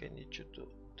I think I need to do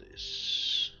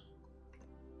this.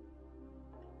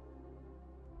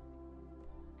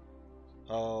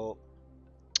 Oh,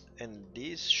 and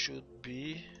this should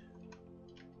be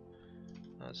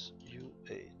as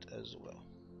U8 as well.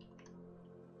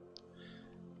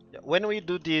 Yeah, when we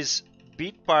do this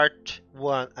bit part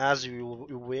 1 as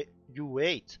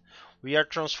U8, we are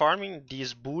transforming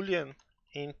this boolean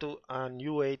into an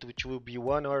U8, which will be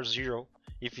 1 or 0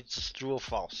 if it's true or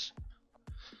false.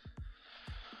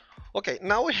 Okay,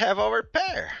 now we have our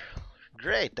pair.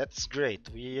 Great, that's great.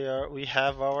 We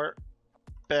have our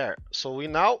pair. So we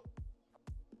now,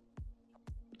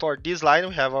 for this line,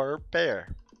 we have our pair.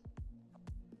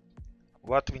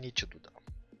 What we need to do now?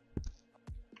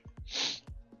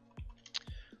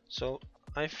 So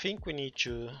I think we need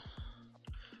to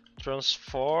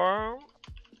transform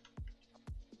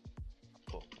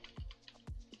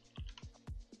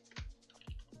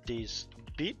this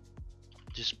bit,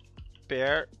 this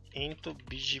pair into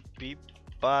BGP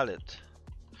palette,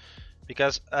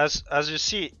 because as you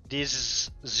see,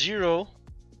 this 0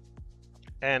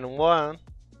 and 1,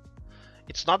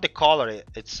 it's not the color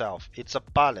itself, it's a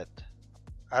palette.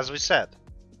 As we said,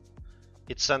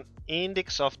 it's an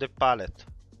index of the palette.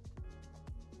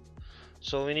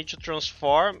 So we need to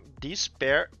transform this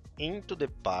pair into the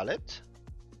palette,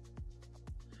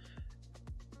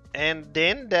 and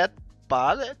then that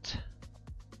palette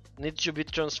needs to be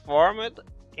transformed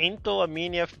into a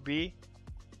mini RFB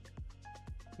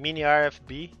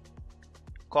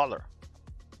color.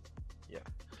 Yeah.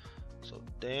 So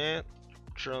then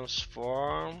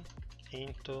transform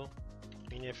into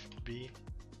minifb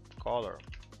color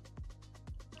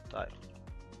type.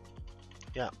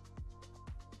 Yeah.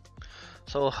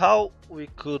 So how we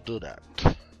could do that?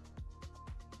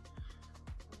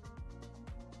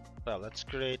 Well, let's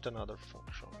create another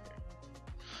function here.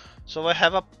 So I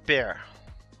have a pair,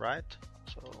 right?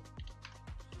 So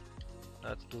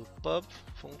let's do pub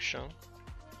function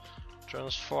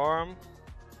transform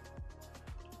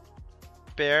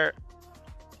pair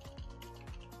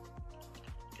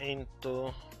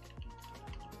into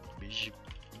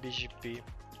BGP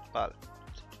palette.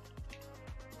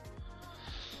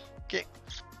 Okay.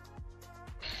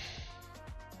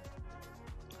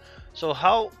 So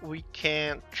how we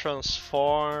can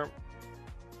transform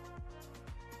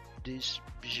this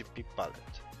BGP palette?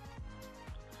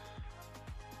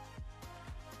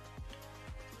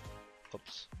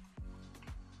 Oops.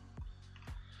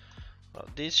 Well,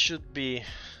 this should be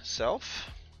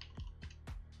self.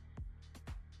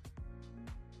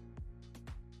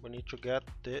 We need to get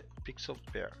the pixel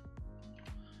pair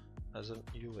as an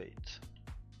U8.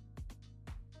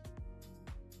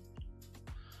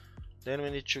 Then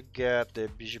we need to get the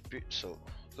BGP, so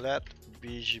let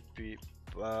BGP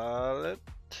palette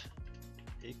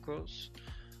equals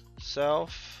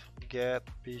self get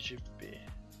BGP.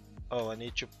 Oh, I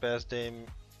need to pass the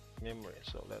memory,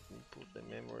 so let me put the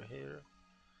memory here.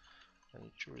 I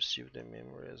need to receive the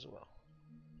memory as well.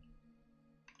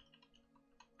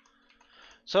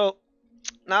 So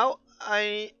now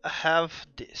I have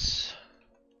this.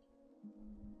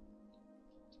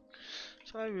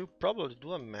 So I will probably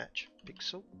do a match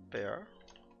pixel pair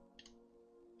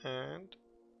and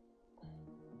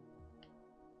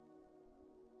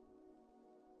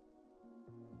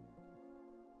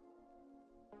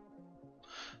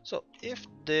so if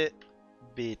the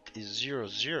bit is 0,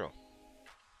 0,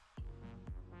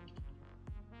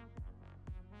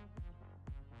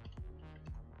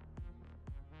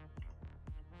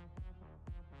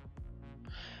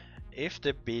 if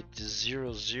the bit is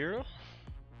 0, 0,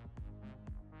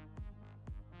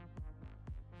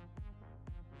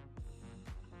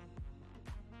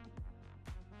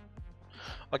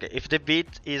 okay, if the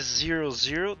bit is 0,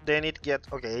 0, then it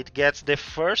gets the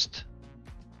first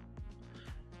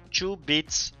 2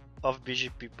 bits of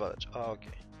BGP palette. Oh,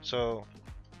 okay, so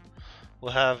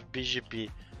we'll have BGP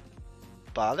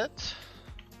palette.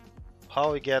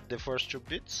 How we get the first 2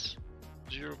 bits?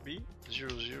 0B 0,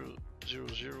 0, 0,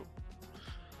 0,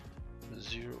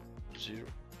 0, 0.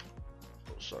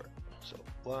 Oh, sorry. So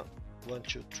 1, 1,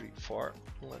 2, 3, 4,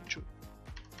 1, 2.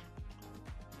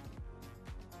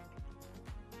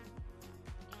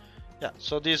 Yeah,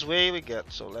 so this way we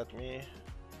get, so let me,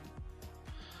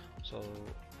 so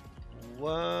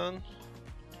 1,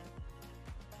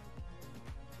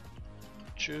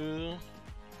 2,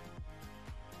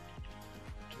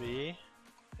 3,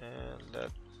 and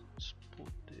let's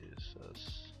put this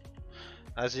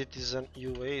as it is an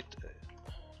U8.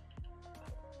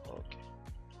 Okay.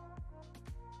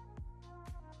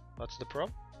 What's the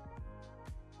problem?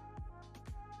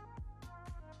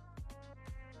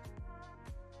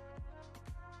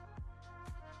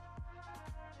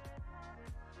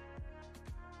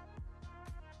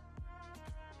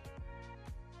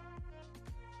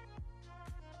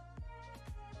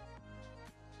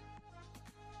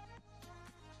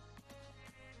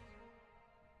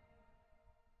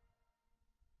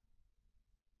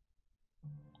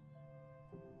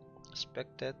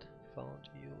 Expected found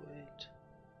U8.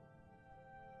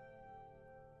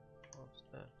 What's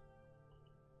that?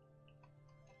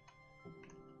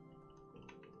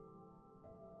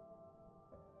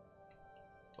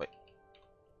 Wait.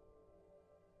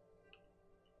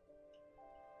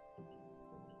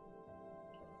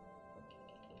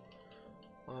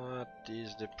 What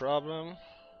is the problem?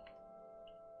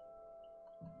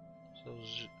 So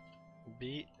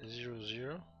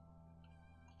B00.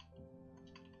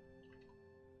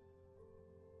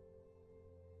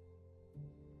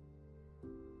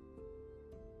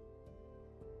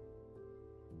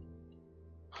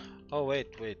 Oh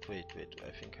wait, I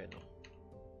think I know.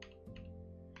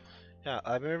 Yeah,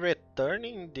 I'm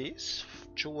returning this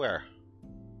to where?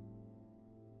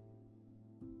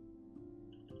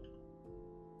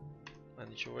 I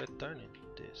need to return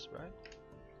this, right?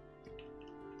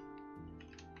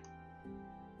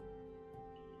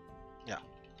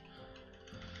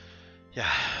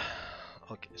 Yeah.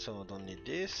 Okay, so I don't need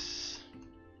this.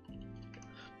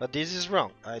 But this is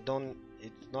wrong.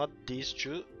 It's not these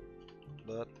two,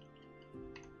 but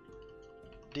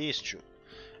these two.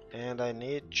 And I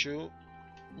need to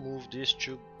move these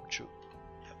two. Yeah,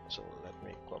 so let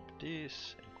me copy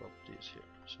this and copy this here.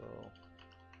 So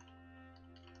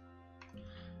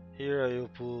here I will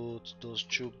put those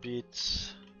 2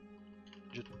 bits,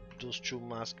 those 2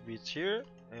 mask bits here,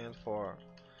 and 4.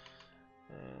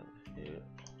 And here,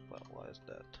 well, why is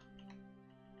that?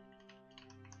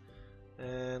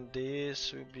 And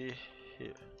this will be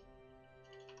here,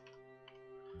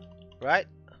 right?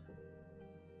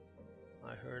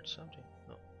 I heard something.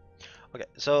 No. Okay,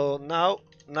 so now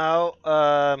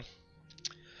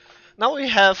we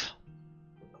have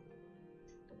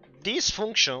these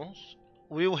functions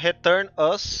will return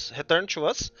to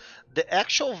us the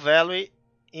actual value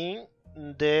in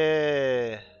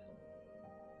the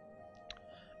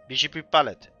BGP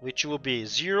palette, which will be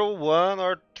 0, 1,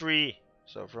 or 3.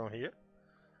 So from here.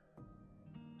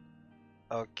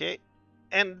 Okay,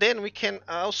 and then we can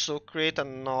also create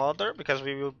another, because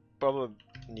we will probably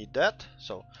need that.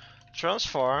 So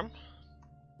transform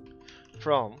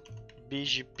from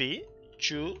BGP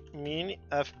to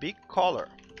Minifb color,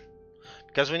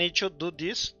 because we need to do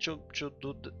this to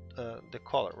do the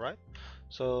color, right?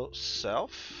 So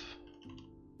self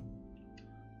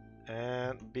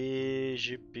and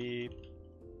BGP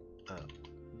color,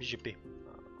 BGP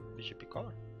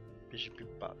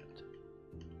palette.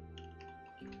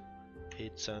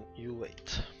 It's an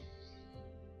U8.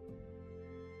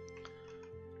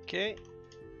 Okay,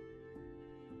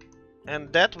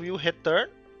 and that will return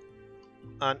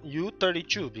an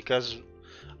U32, because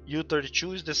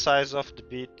U32 is the size of the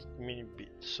mini bit,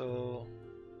 so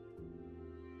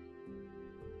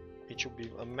it should be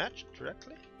a match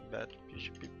directly. That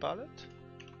BGP palette.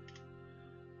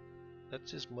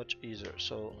 That is much easier.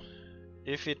 So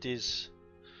if it is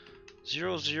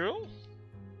 0, 0,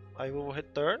 I will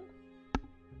return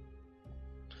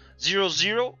 0,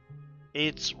 0.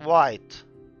 It's white,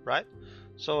 right?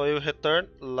 So I will return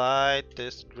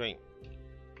lightest green.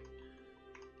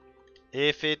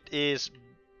 If it is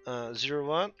 0,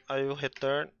 1, I will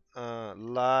return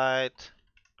light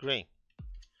green.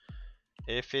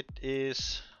 If it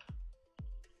is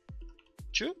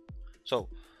 2, so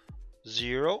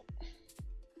 0,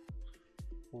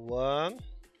 1,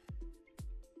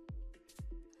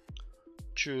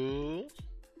 2.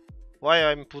 Why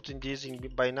I'm putting this in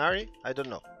binary? I don't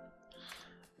know,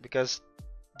 because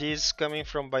this coming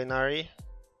from binary,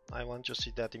 I want to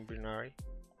see that in binary.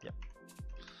 Yeah.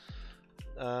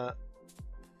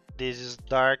 This is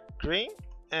dark green,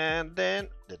 and then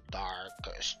the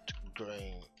darkest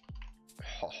green.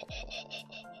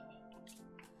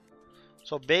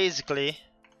 So basically,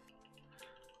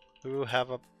 we will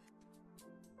have a.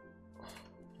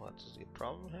 What is the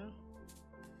problem here?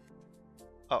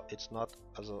 Oh, it's not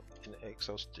as an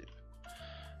exhaustive.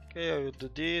 Okay, I will do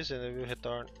this, and I will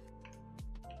return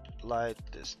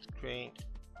lightest green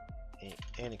in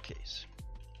any case,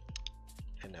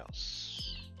 and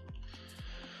else.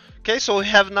 Okay, so we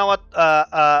have now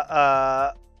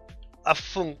a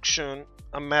function,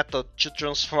 a method to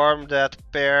transform that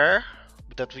pair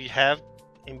that we have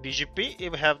in BGP.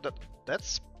 If we have that,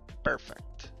 that's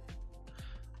perfect.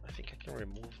 I think I can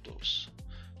remove those.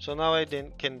 So now I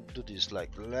then can do this, like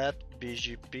let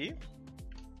BGP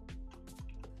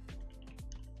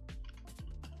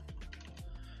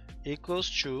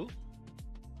equals to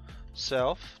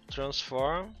self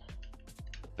transform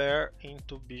pair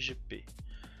into BGP.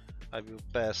 I will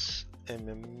pass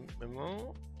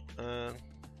MMO and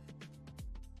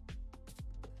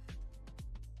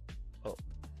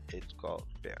it's called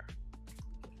pair.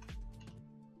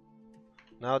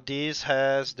 Now this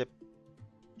has the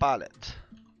palette,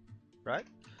 right?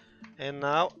 And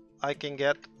now I can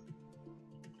get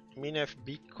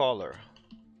Minifb color.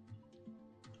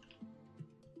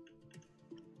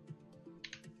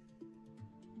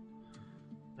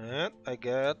 And I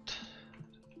get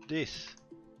this.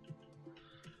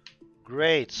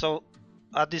 Great. So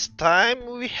at this time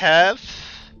we have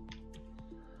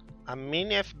a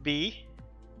Minifb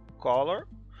color,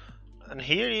 and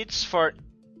here it's for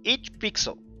each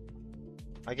pixel.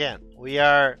 Again, we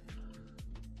are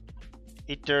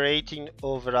iterating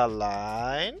over a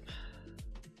line.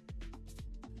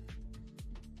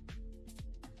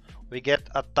 We get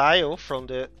a tile from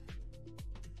the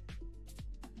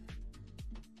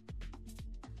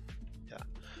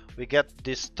we get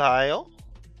this tile.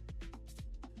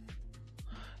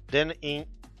 Then in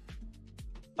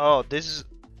this is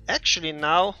actually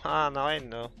now now I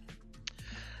know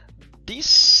this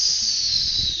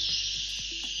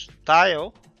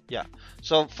tile. Yeah,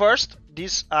 so first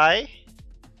this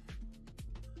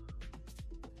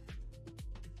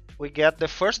we get the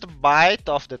first byte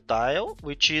of the tile,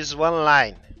 which is one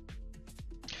line.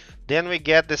 Then we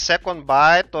get the second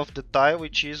byte of the tile,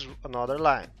 which is another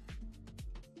line.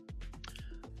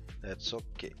 That's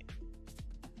okay.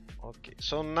 Okay,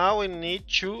 so now we need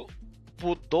to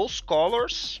put those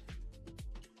colors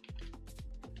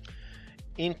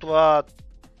into a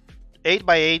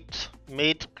 8x8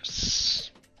 matrix.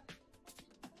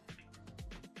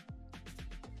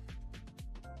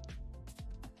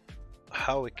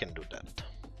 How we can do that?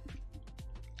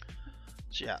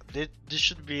 So yeah, this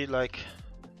should be like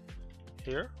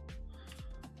here.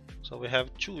 So we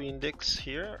have two index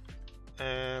here,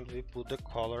 and we put the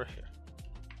color here,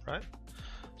 right?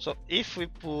 So if we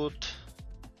put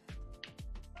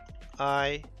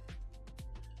I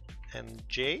and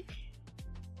J,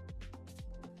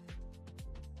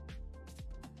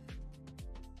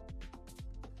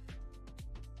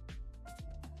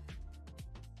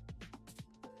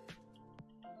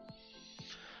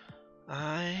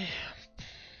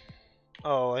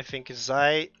 I think it's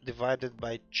I divided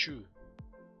by 2,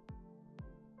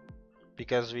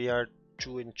 because we are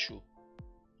 2 and 2,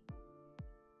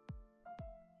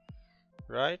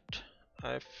 right?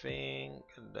 I think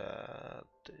that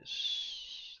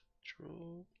is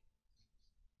true.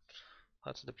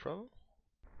 What's the problem?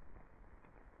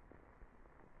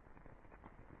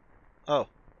 Oh,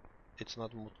 it's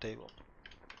not mutable.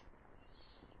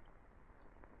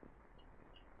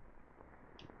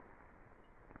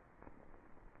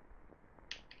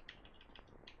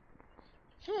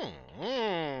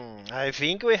 I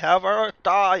think we have our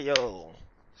tile.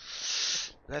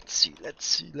 Let's see.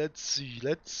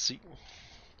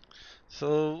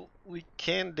 So we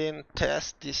can then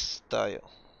test this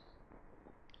tile.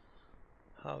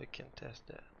 How we can test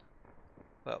that?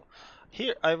 Well,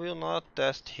 here I will not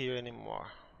test here anymore,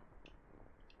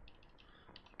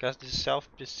 because this is self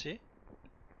PC.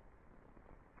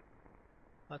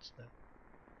 What's that?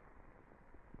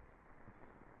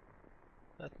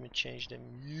 Let me change the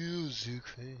music,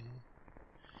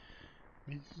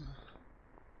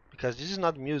 because this is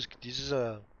not music, this is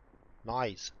a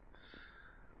noise.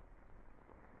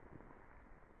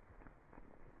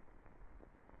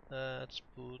 Let's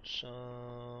put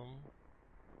some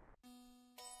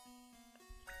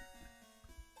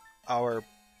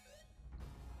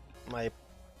my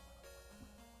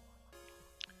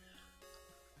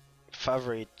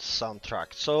favorite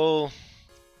soundtrack. So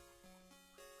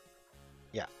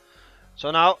yeah,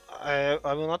 so now I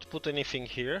will not put anything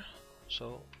here,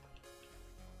 so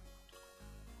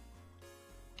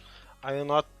I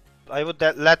would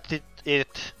let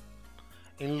it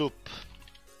in loop.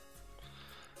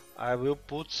 I will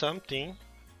put something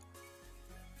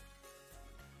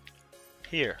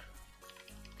here.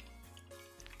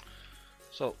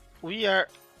 So we are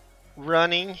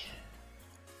running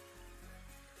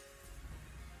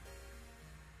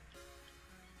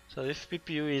so if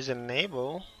PPU is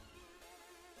enabled,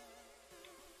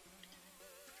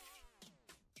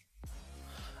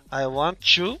 I want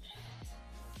to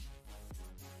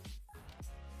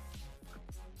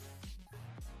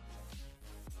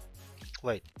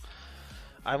wait.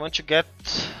 I want to get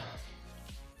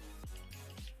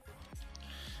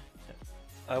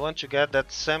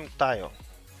that same tile.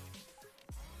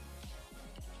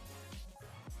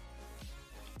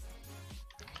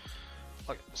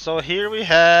 Okay, so here we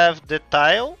have the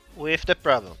tile with the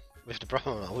problem. With the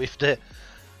problem, no, with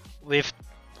with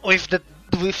the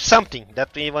with something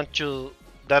that we want to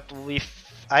that with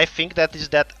I think that is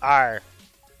that R,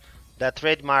 that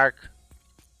trademark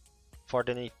for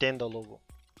the Nintendo logo.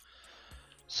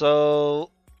 So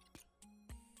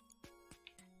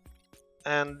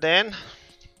and then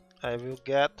I will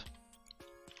get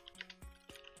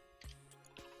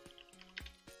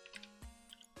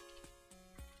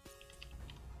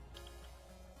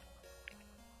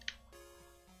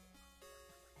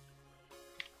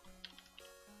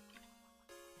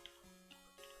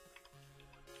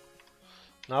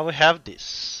now we have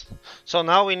this. So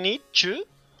now we need to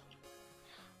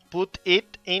put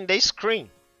it in the screen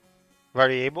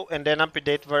variable and then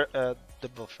update the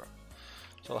buffer.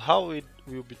 So how we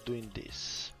will be doing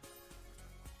this?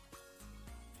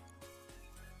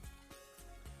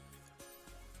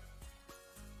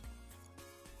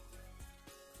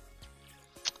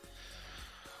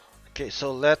 Okay,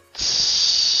 so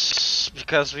let's,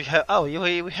 because we have, oh,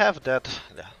 we have that,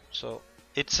 yeah. So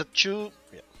it's a 2,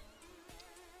 yeah.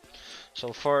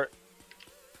 So for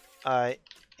I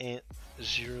in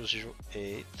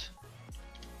 008,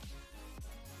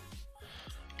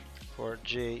 for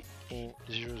J in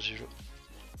 008,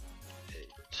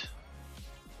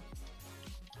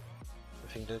 I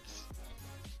think that's,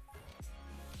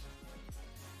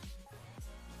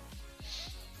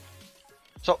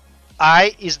 so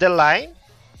I is the line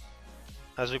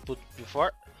as we put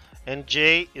before, and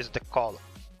J is the column.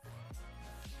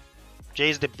 J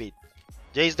is the bit.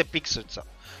 J is the pixel itself.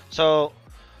 So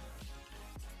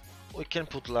we can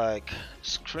put like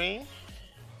screen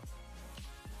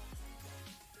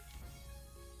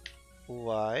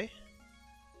Y.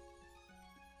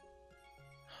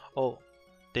 Oh,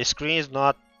 the screen is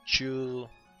not two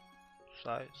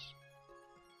size.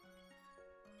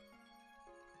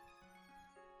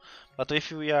 But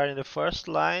if we are in the first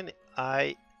line, oh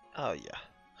yeah.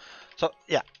 So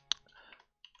yeah,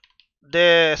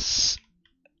 this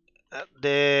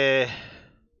the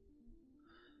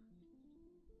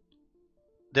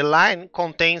line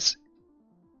contains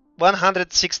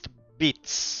 160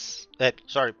 bits.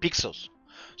 Sorry, pixels.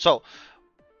 So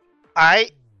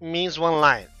I means one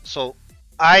line. So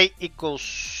I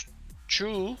equals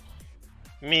 2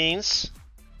 means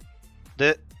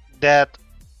that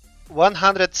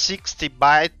 160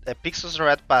 pixels are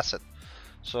already passed.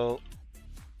 So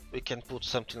we can put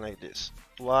something like this: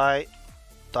 y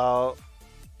tau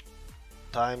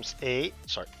times a,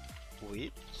 sorry,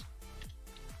 width,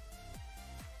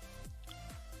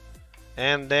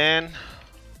 and then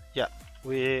yeah,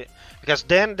 because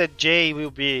then the j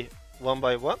will be 1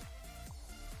 by 1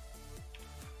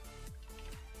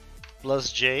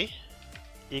 plus j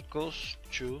equals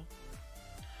 2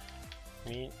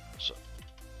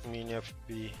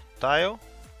 Minifb tile,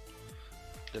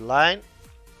 the line,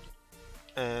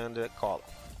 and the column.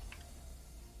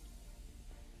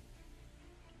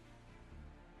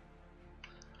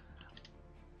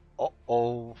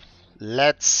 Oh,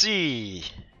 let's see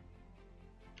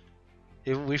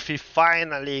if we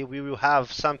finally we will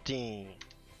have something.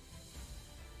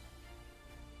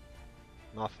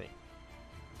 Nothing.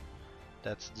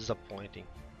 That's disappointing.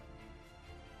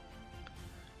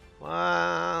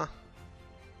 Oh,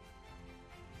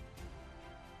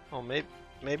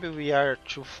 maybe we are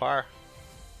too far.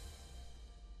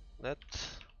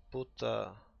 Let's put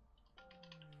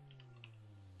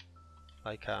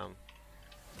like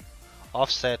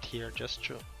offset here just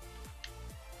to.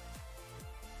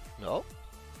 No,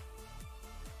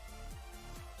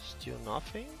 still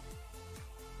nothing.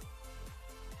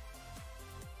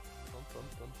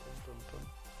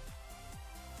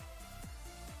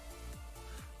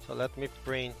 So let me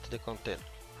print the content.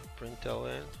 Print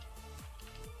ln.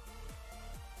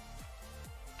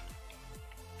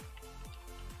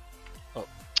 Oh,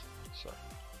 sorry.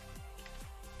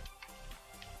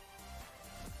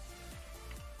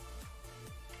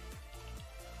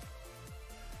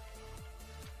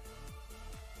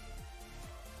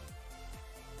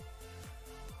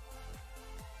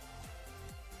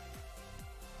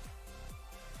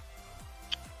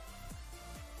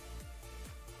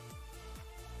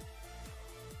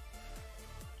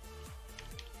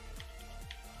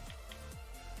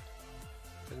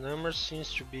 The number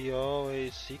seems to be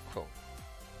always equal.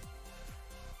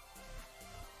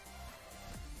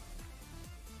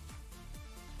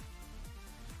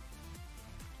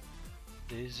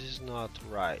 This is not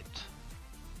right.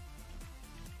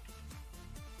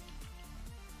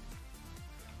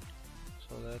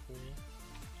 So let me...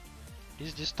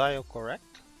 Is this tile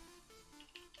correct?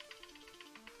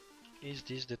 Is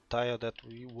this the tile that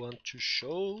we want to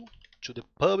show to the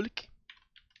public?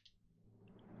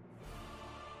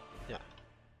 Yeah.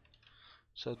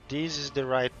 So this is the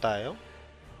right tile.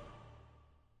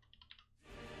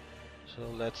 So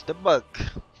let's debug.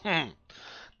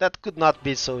 That could not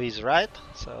be so easy, right?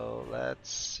 So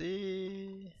let's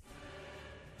see.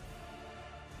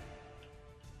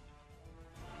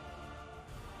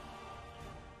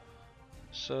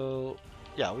 So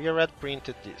yeah, we already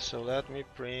printed this. So let me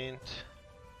print.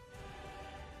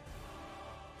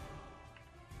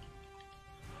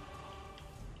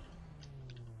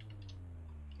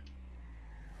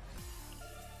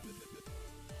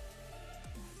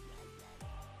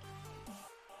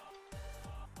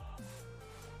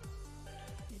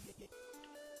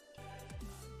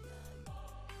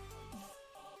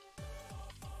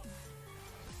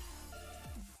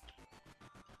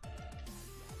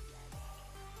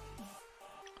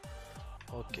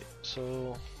 Okay,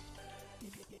 so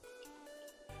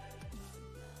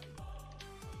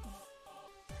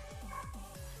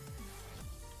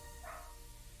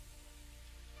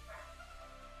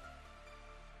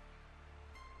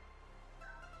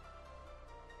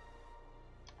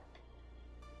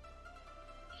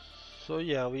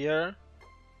yeah, we are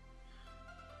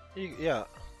yeah,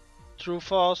 true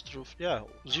false, true, yeah,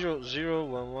 0 0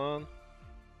 1 1.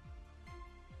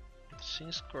 It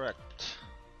seems correct.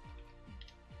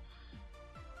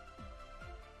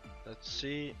 Let's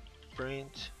see,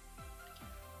 print.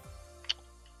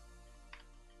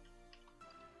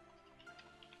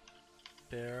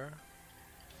 Pair.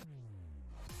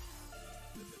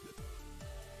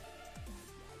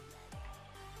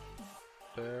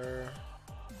 Pair.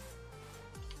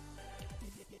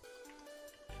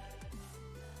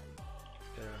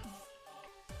 Pair.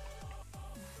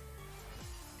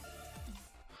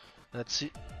 Let's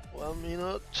see, 1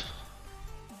 minute.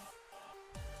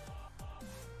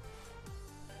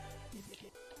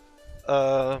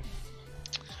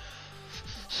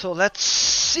 So let's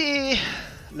see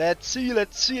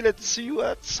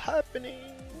what's happening.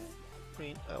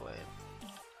 Print away.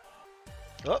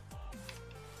 Oh.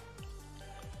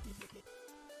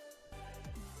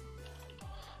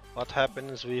 What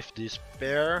happens with this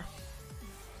pair?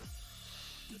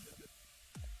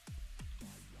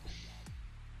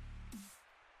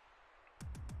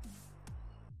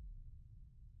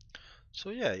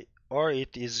 So yeah, or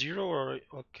it is 0 or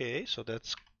okay, so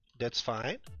that's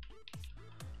fine.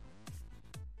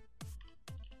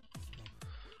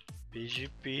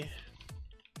 BGP.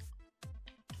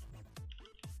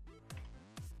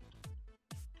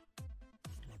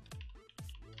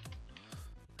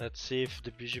 Let's see if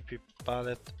the BGP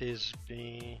palette is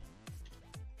being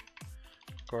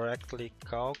correctly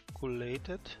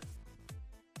calculated.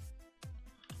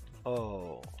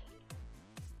 Oh,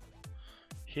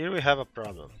 here we have a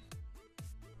problem.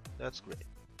 That's great.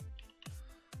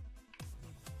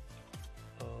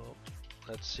 Oh,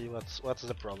 let's see what's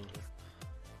the problem here.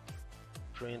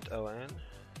 Print ON.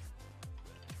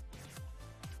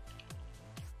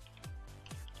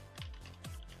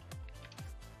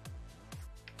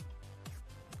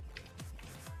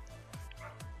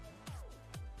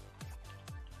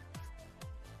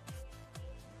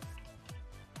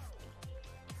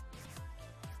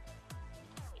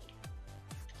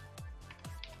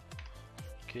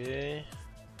 Okay.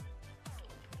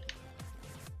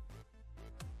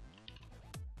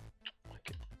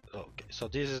 Okay, so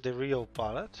this is the real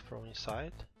palette from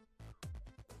inside.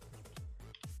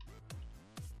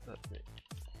 Let me.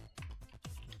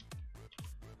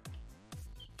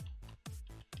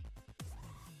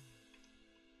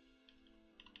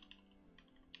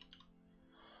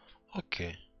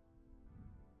 Okay.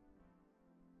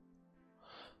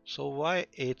 So why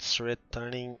it's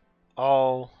returning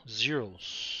all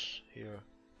zeros here?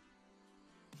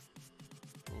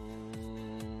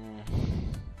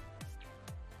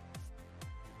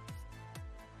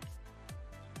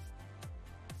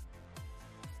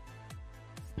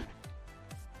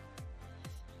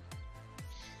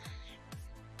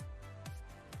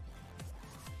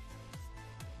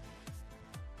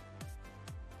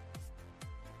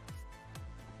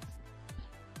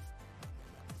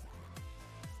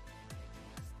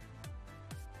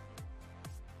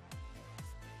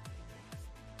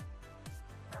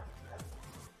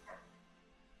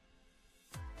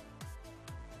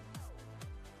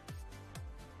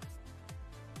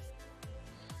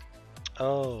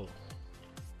 Oh.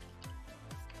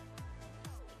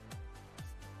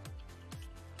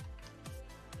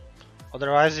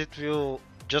 Otherwise it will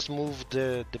just move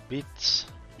the bits.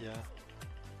 Yeah.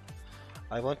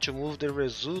 I want to move the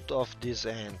result of this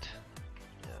end.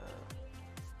 Yeah.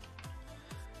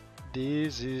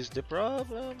 This is the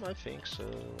problem, I think so.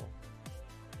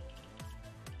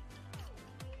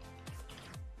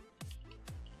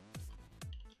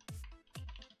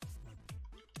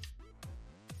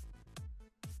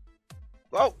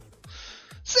 Whoa!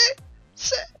 See!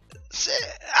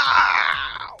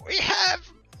 Ah! We have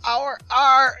our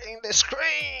R in the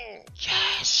screen!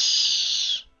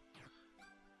 Yes!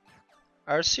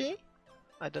 RC?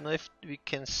 I don't know if we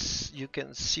can you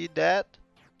can see that.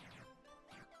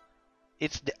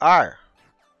 It's the R.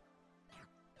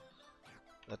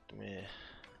 Let me...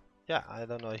 Yeah, I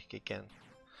don't know if I can.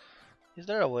 Is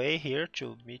there a way here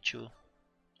to meet you?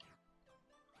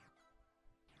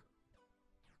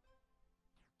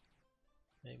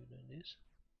 Maybe doing this?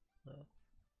 No.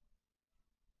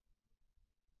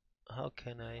 How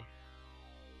can I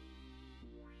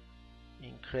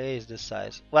increase the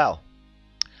size? Well,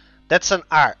 that's an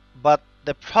R, but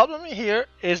the problem here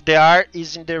is the R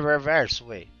is in the reverse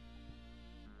way.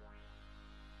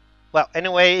 Well,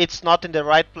 anyway, it's not in the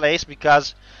right place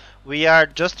because we are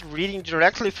just reading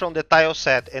directly from the tile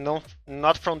set and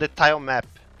not from the tile map.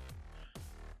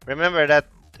 Remember that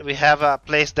we have a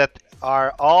place that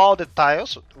are all the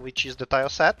tiles, which is the tile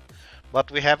set,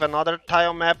 but we have another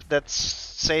tile map that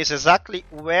says exactly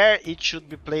where it should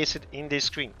be placed in the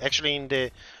screen. Actually, in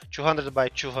the 200 by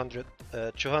 200,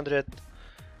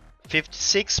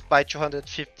 256 by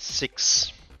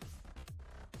 256.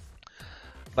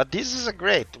 But this is a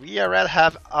great. We already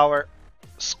have our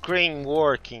screen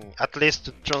working, at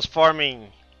least transforming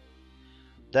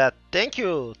that. Thank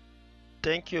you,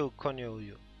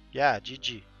 Cornelio. Yeah,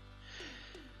 GG.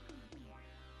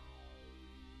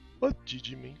 What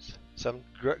GG means? Some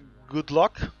good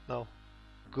luck? No,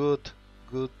 good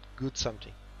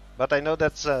something. But I know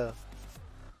that's in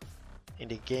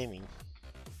the gaming.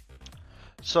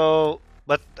 So,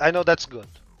 but I know that's good.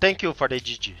 Thank you for the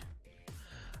GG.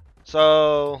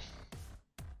 So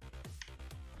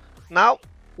now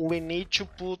we need to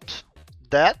put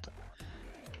that.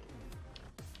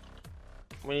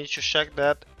 We need to check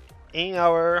that in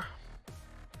our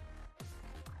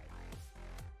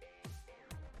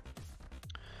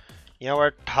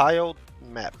tile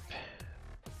map.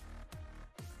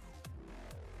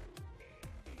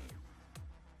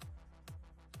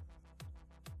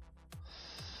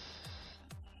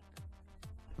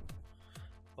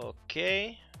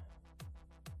 Okay.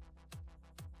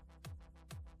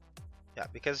 Yeah,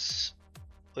 because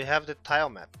we have the tile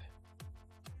map.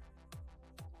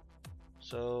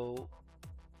 So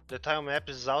the tile map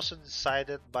is also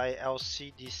decided by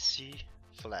LCDC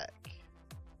flag.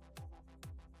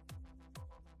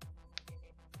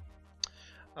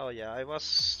 Oh yeah, I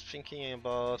was thinking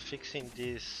about fixing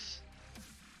this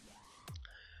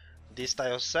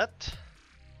tile set.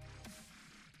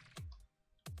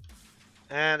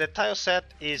 And the tile set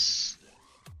is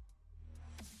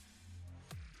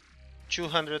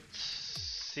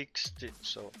 260,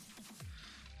 so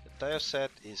the tile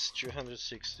set is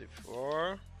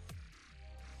 264,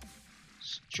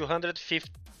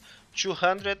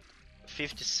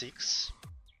 256,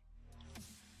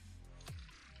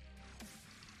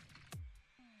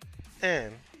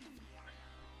 and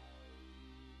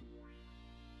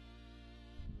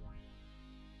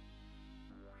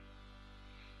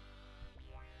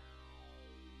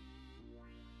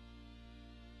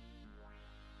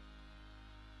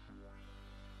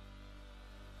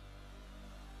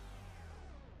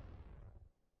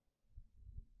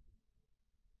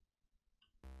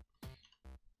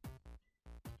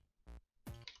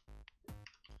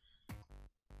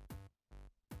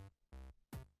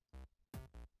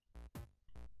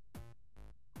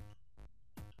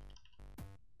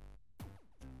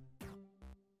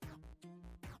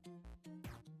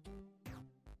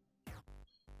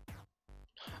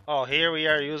oh, here we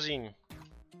are using,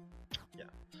 yeah,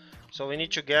 so we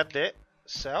need to get the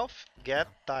self get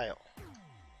tile.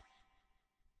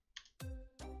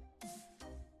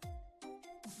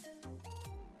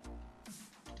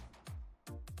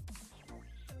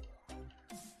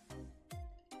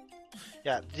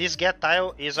 Yeah, this get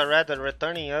tile is already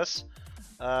returning us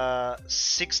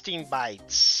 16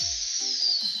 bytes.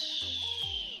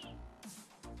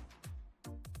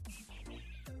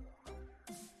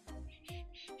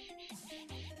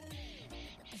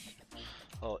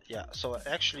 Oh yeah, so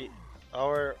actually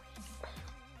our,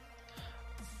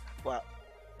 well,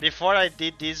 before I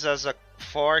did this as a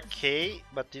 4K,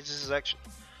 but this is actually,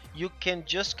 You can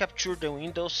just capture the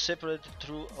windows separated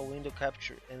through a window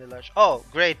capture and enlarge. Oh,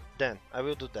 great! Then I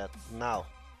will do that now.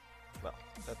 Well,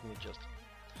 let me just.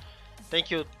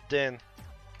 Thank you, Dan.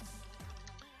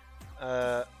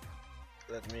 Let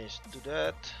me do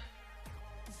that.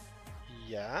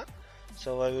 Yeah.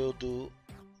 So I will do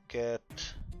get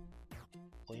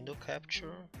window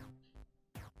capture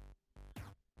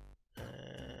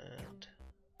and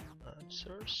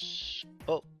answers.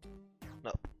 Oh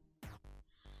no,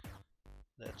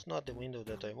 that's not the window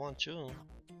that I want to.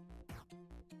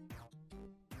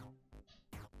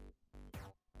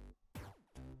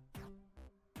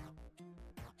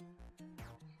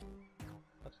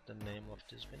 What's the name of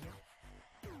this window?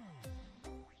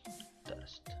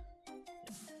 Dust.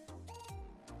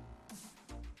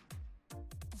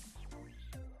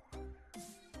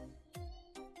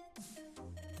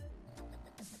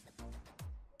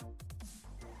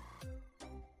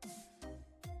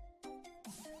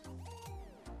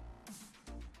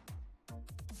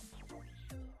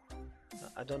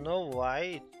 I don't know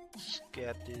why it's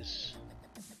got this.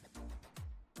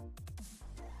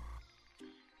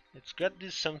 It's got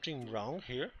this something wrong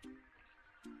here.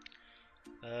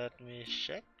 Let me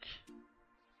check.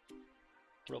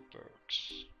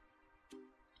 Properties.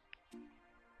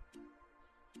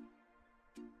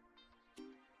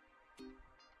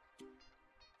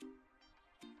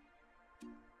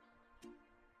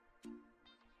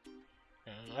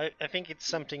 I think it's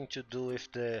something to do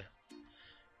with the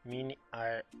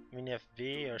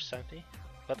Minifb or something.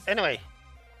 But anyway,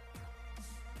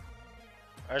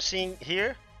 are seeing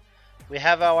here we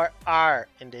have our R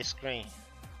in the screen.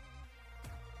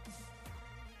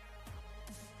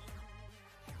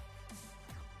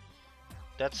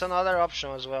 That's another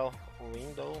option as well.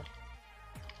 Window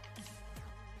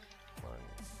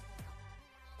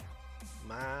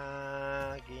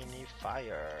magnifier.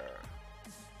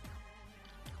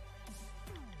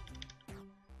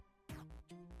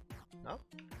 No?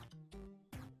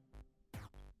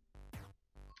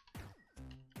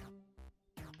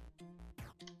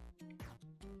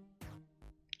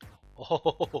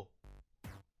 Oh,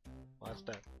 what's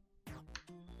that?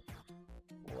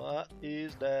 What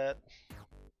is that?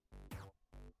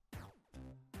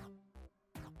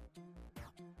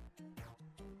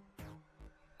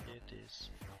 It is.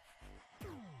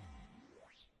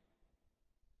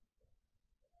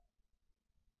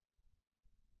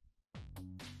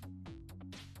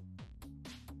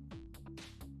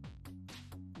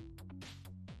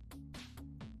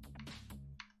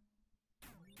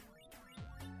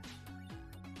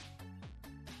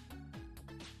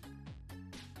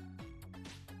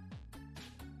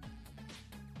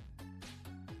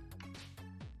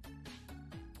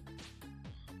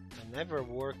 Never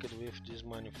worked with this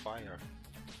magnifier.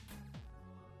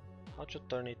 How to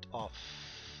turn it off?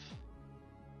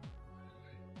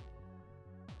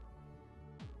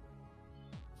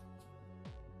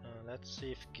 Let's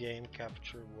see if game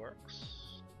capture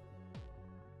works.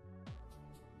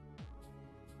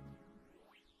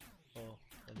 Oh,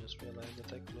 I just realized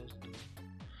that I closed it.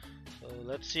 So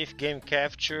let's see if game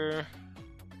capture.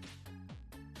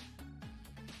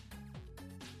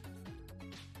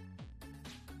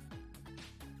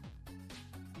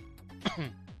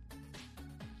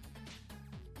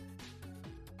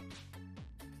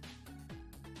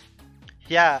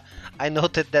 Yeah, I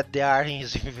noted that the R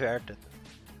is inverted.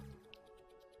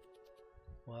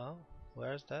 Well,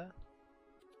 where's that?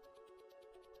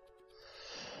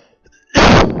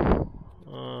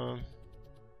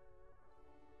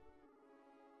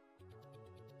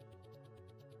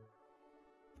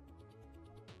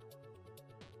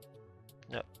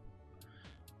 Yep.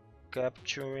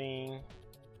 Capturing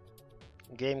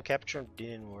game capture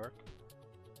didn't work.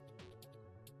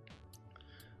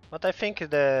 But I think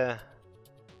the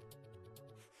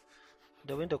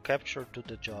window capture did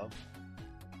the job.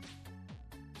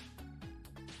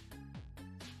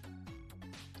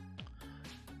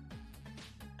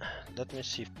 Let me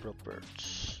see if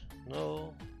properties.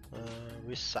 No,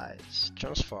 resize,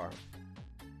 transform.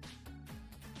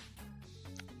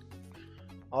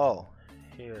 Oh,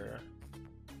 here.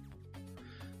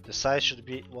 The size should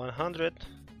be 100,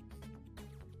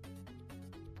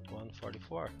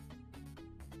 144.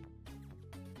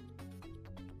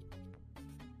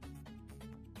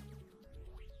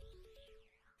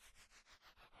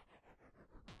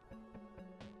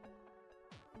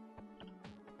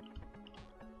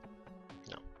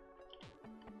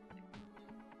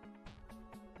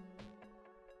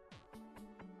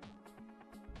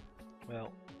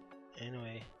 Well,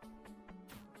 anyway,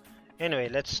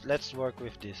 let's work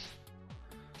with this.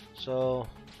 So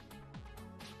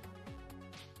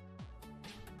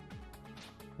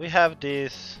we have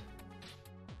this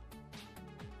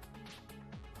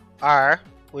R,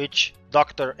 which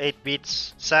Doctor 8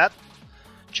 bits set.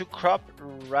 To crop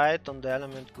right on the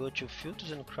element, go to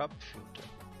filters and crop filter.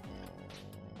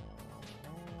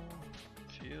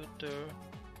 Filter.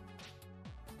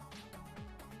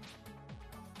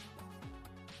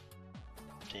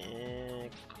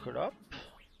 Crop.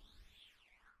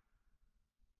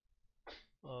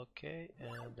 Okay,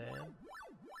 and then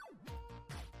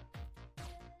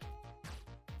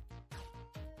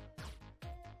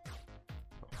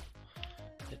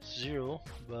it's 0,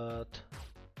 but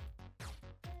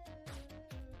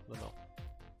no.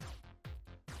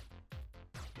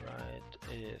 Right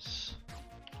is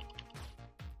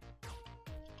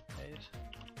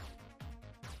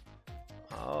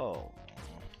oh.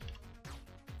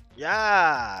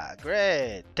 Yeah,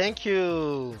 great. Thank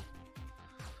you.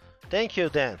 Thank you,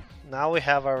 Dan. Now we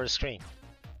have our screen.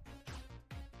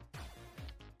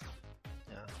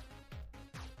 Yeah.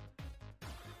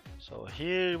 So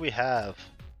here we have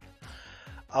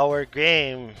our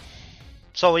game.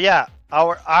 So yeah,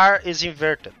 our R is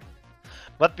inverted.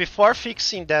 But before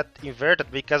fixing that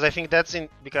inverted, because I think that's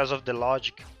because of the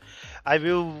logic, I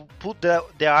will put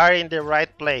the R in the right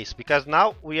place, because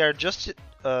now we are just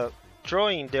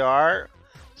throwing the R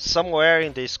somewhere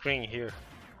in the screen here,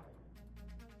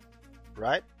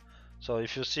 right? So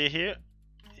if you see here,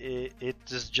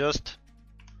 it is just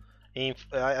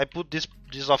I put this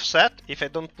offset. If I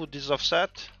don't put this offset,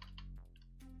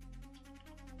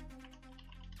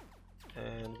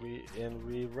 and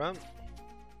we run,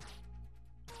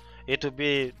 it will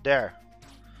be there,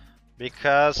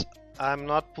 because I'm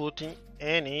not putting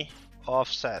any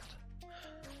offset.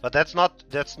 But that's not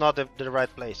the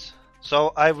right place.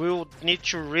 So I will need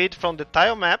to read from the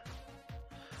tile map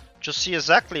to see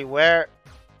exactly where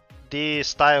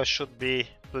this tile should be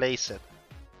placed.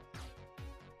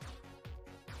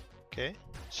 Okay,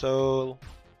 so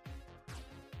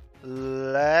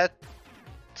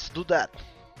let's do that.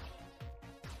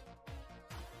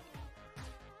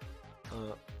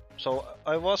 So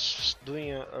I was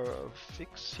doing a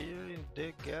fix here in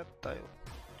the get tile.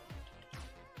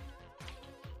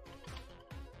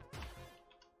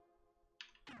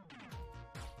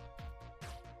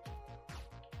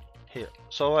 Here.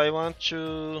 So I want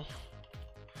to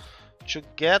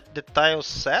get the tile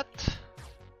set.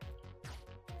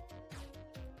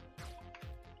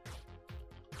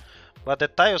 But the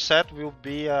tile set will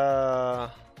be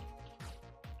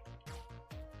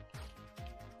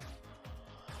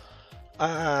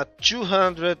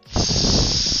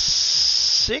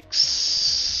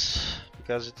 206,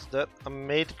 because it's that a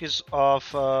matrix of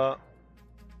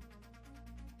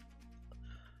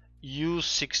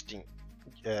U16,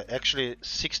 actually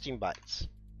 16 bytes.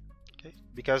 Okay,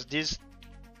 because this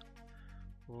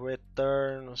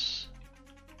returns.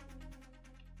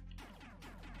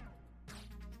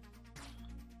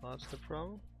 What's the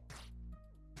problem?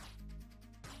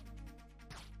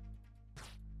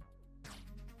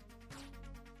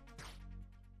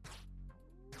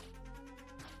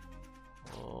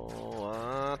 Oh,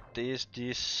 what is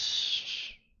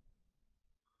this?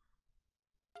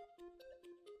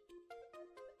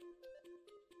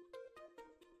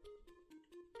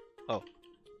 Oh,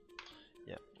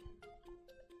 yeah.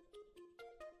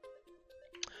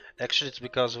 Actually, it's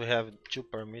because we have two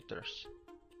parameters.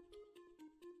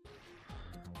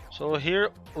 So here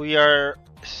we are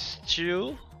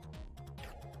still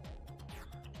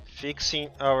fixing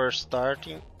our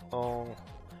starting on.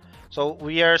 So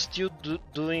we are still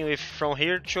doing with from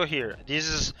here to here. This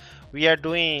is, we are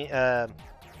doing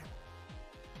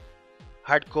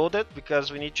hard coded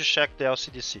because we need to check the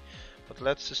LCDC. But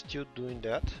let's still doing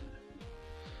that.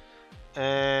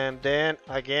 And then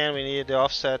again we need the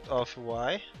offset of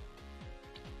Y,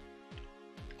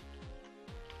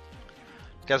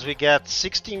 because we get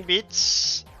 16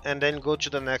 bits and then go to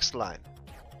the next line,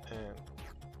 and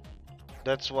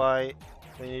that's why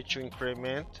we need to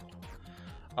increment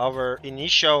our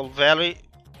initial value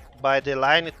by the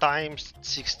line times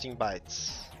 16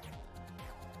 bytes.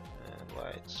 And why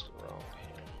it's wrong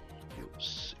here?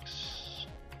 U6.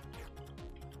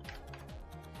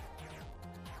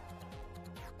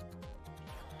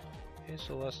 Okay,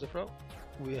 so what's the problem?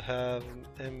 We have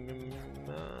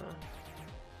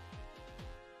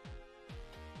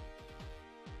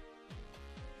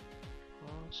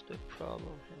what's the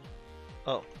problem here?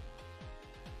 Oh.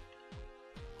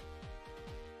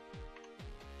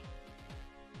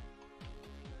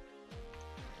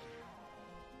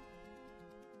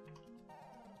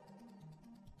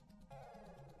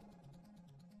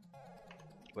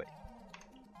 Wait.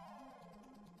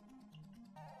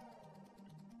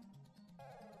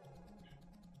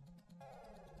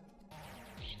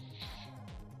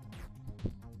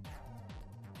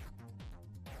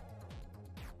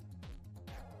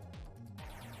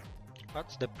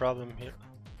 What's the problem here?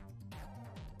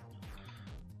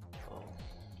 Oh.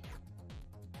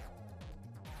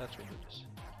 Let's redo this.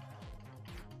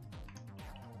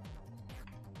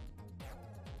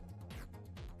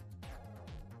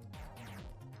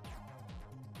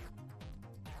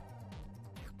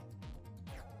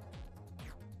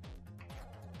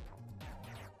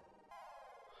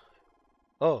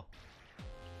 Oh,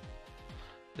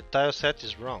 the tile set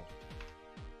is wrong.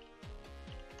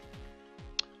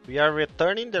 We are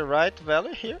returning the right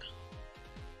value here,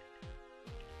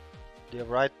 the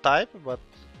right type, but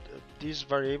this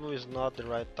variable is not the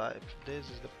right type. This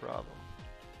is the problem.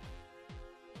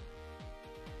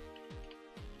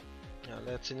 Now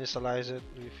let's initialize it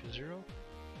with 0.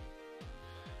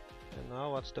 And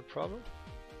now what's the problem?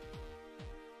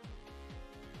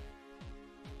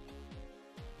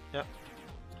 Yeah.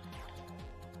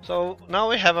 So now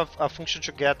we have a function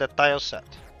to get the tile set.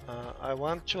 I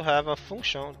want to have a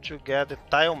function to get the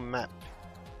tile map.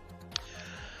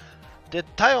 The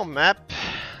tile map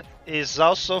is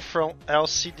also from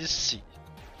LCDC,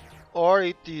 or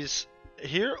it is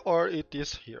here or it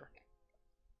is here.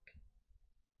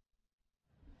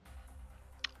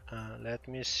 Let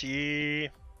me see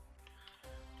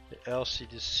the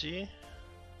LCDC.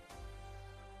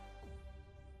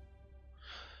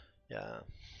 Yeah.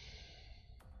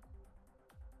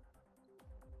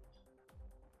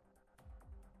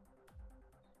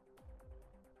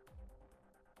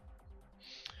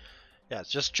 Yeah,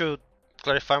 just to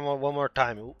clarify one more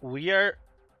time, we are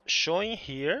showing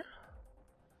here.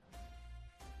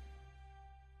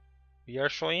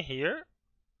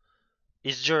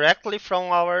 Is directly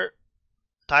from our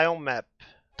tile map,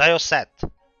 tile set.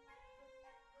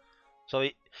 So,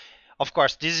 of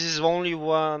course, this is only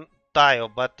one tile,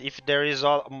 but if there is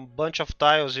a bunch of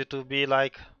tiles, it will be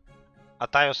like a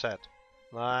tile set,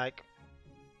 like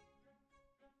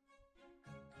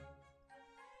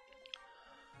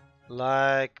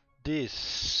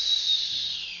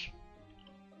this.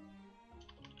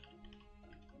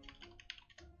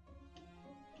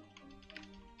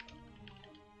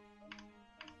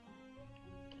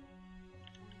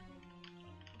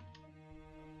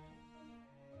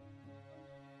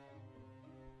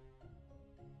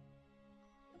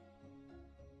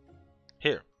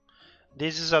 Here,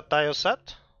 this is a tile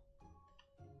set.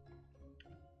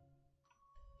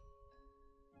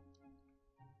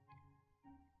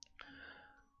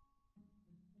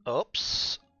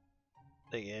 Oops,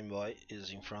 the Game Boy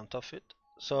is in front of it.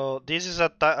 So this is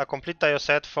a complete tile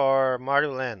set for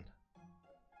Mario Land.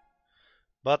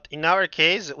 But in our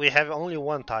case, we have only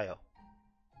one tile.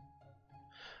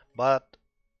 But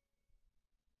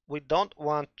we don't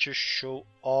want to show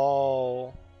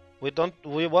all. We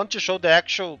want to show the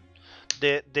actual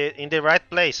in the right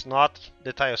place, not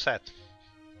the tile set,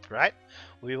 right?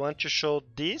 We want to show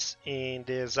this in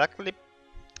the exactly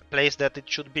place that it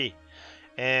should be.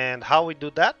 And how we do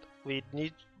that? We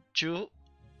need to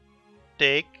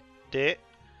take the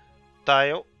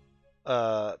tile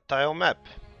map.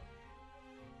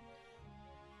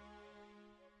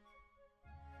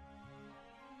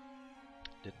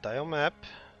 The tile map.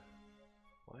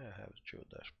 Why I have two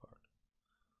dashboard?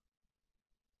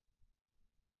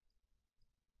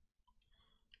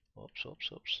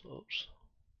 Oops.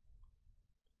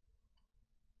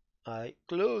 I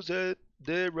closed it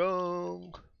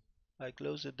wrong. I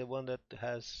closed it the one that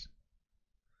has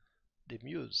the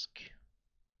music.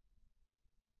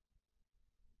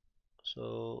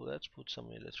 So let's put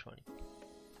some electronic.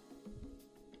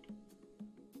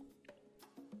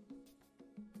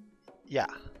 Yeah.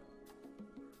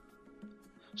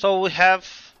 So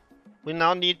we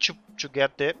now need to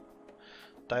get the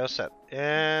tile set,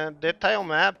 and the tile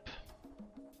map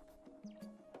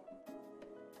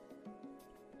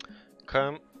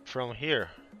come from here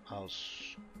also.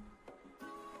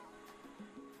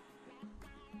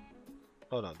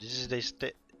 Oh no, this is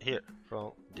the here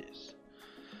from this.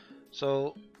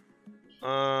 So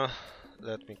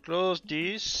let me close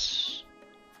this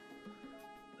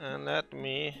and let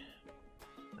me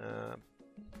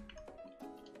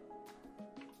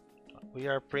we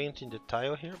are printing the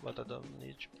tile here, but I don't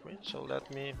need to print, so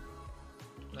let me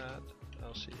add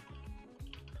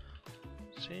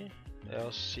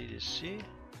LCDC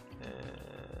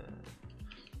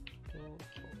and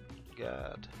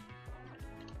God.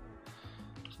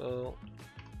 So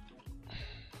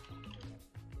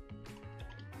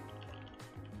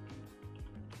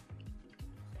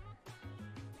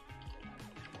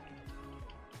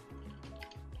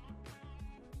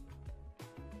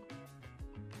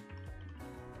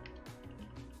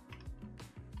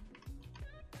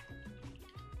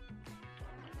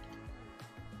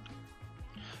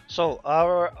So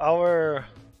our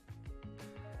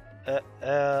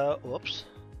whoops.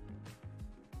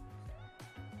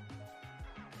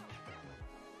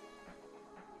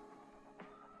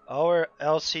 Our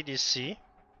LCDC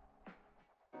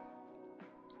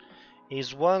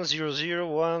is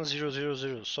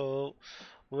 1001000. So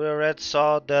we already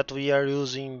saw that we are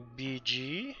using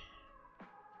BG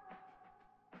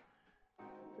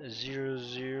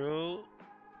 00.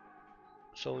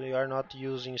 So we are not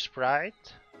using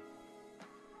sprite.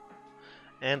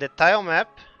 And the tile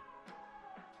map,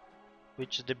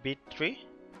 which is the bit 3,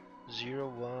 0,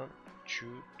 1,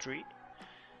 2, 3,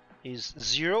 is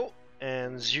 0,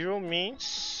 and 0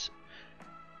 means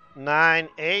 9,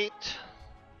 8.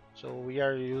 So we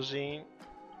are using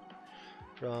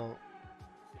from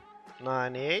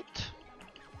 9, 8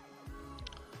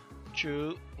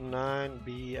 to 9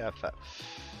 BFF.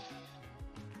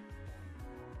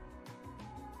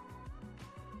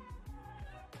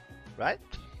 Right?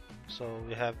 So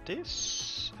we have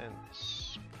this and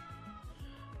this.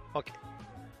 Okay.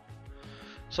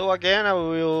 So again, I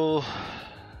will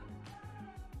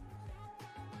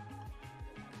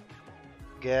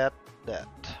get that.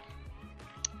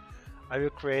 I will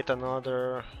create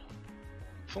another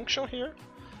function here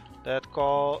that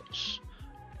calls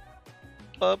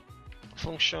up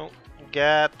function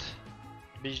get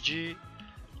bg.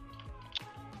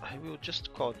 I will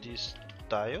just call this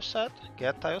tile set,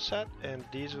 get tile set, and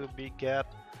this will be get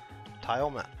tile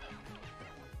map.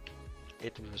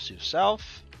 It will receive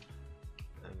self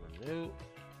and a new.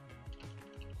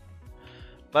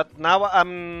 But now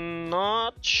I'm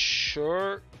not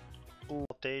sure.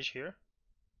 Outage here.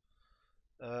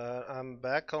 I'm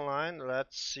back online.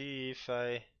 Let's see if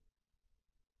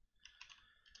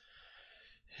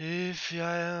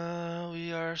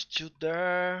we are still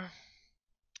there.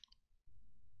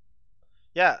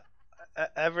 Yeah,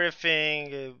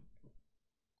 everything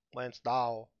went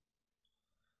down.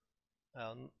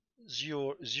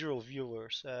 Zero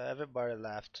viewers. Everybody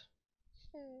left.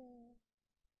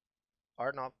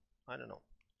 Or not. I don't know.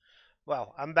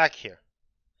 Well, I'm back here.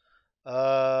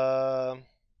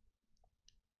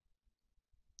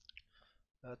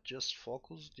 Let's just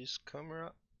focus this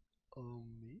camera on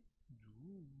me.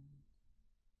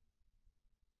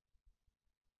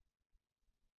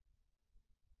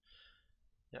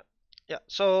 Yeah.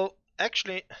 So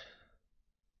actually,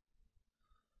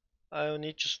 I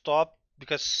need to stop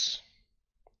because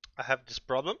I have this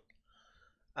problem.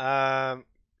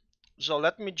 So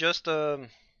let me just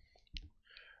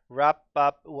wrap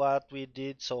up what we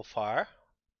did so far.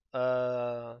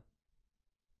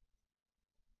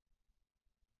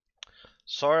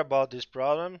 Sorry about this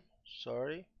problem.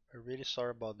 Sorry, I'm really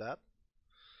sorry about that.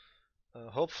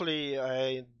 Hopefully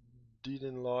I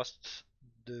didn't lost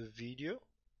the video.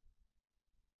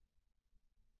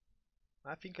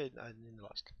 I think I didn't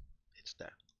lost. It's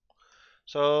there.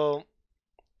 So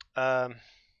I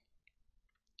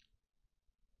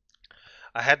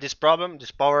had this problem,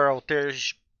 this power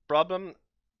outage problem,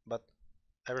 but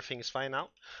everything is fine now.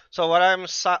 So what I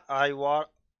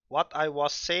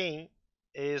was saying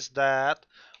is that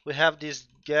we have this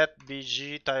get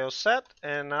bg tile set,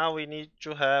 and now we need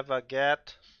to have a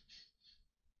get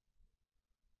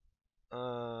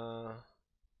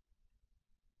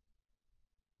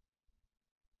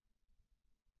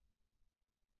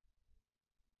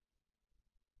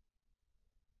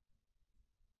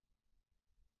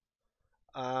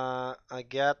a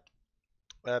get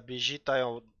bg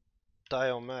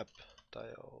tile map.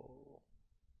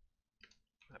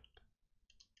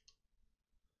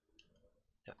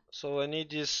 Yeah. So I need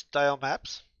these tile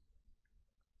maps,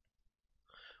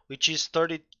 which is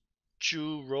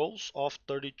 32 rows of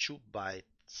 32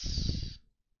 bytes.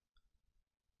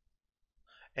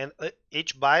 And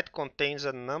each byte contains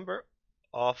a number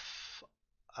of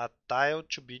a tile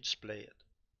to be displayed.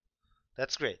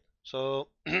 That's great. So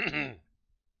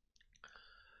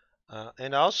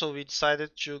and also we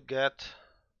decided to get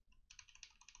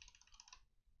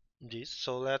this.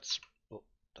 So let's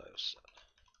tiles.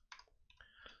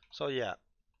 So yeah,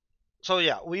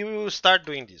 we will start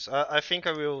doing this. I think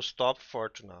I will stop for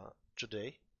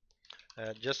today.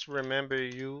 Just remember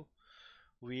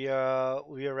we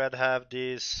already have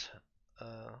this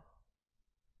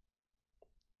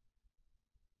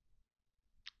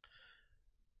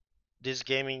this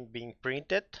gaming being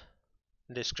printed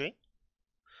in the screen.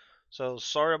 So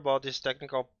sorry about this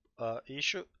technical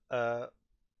issue,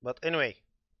 but anyway,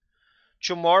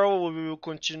 tomorrow we will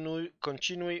continue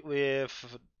with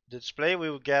the display. We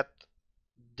will get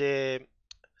the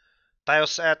tile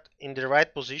set in the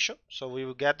right position. So we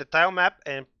will get the tile map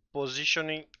and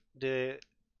positioning the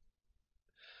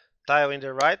tile in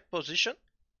the right position,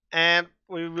 and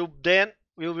we will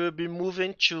be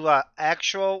moving to an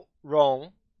actual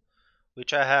ROM,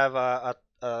 which I have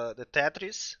the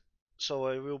Tetris. So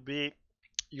I will be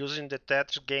using the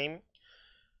Tetris game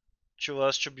to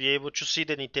us to be able to see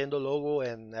the Nintendo logo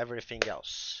and everything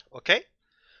else. Okay?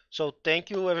 So thank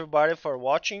you everybody for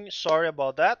watching. Sorry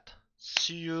about that.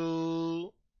 See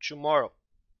you tomorrow.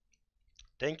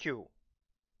 Thank you.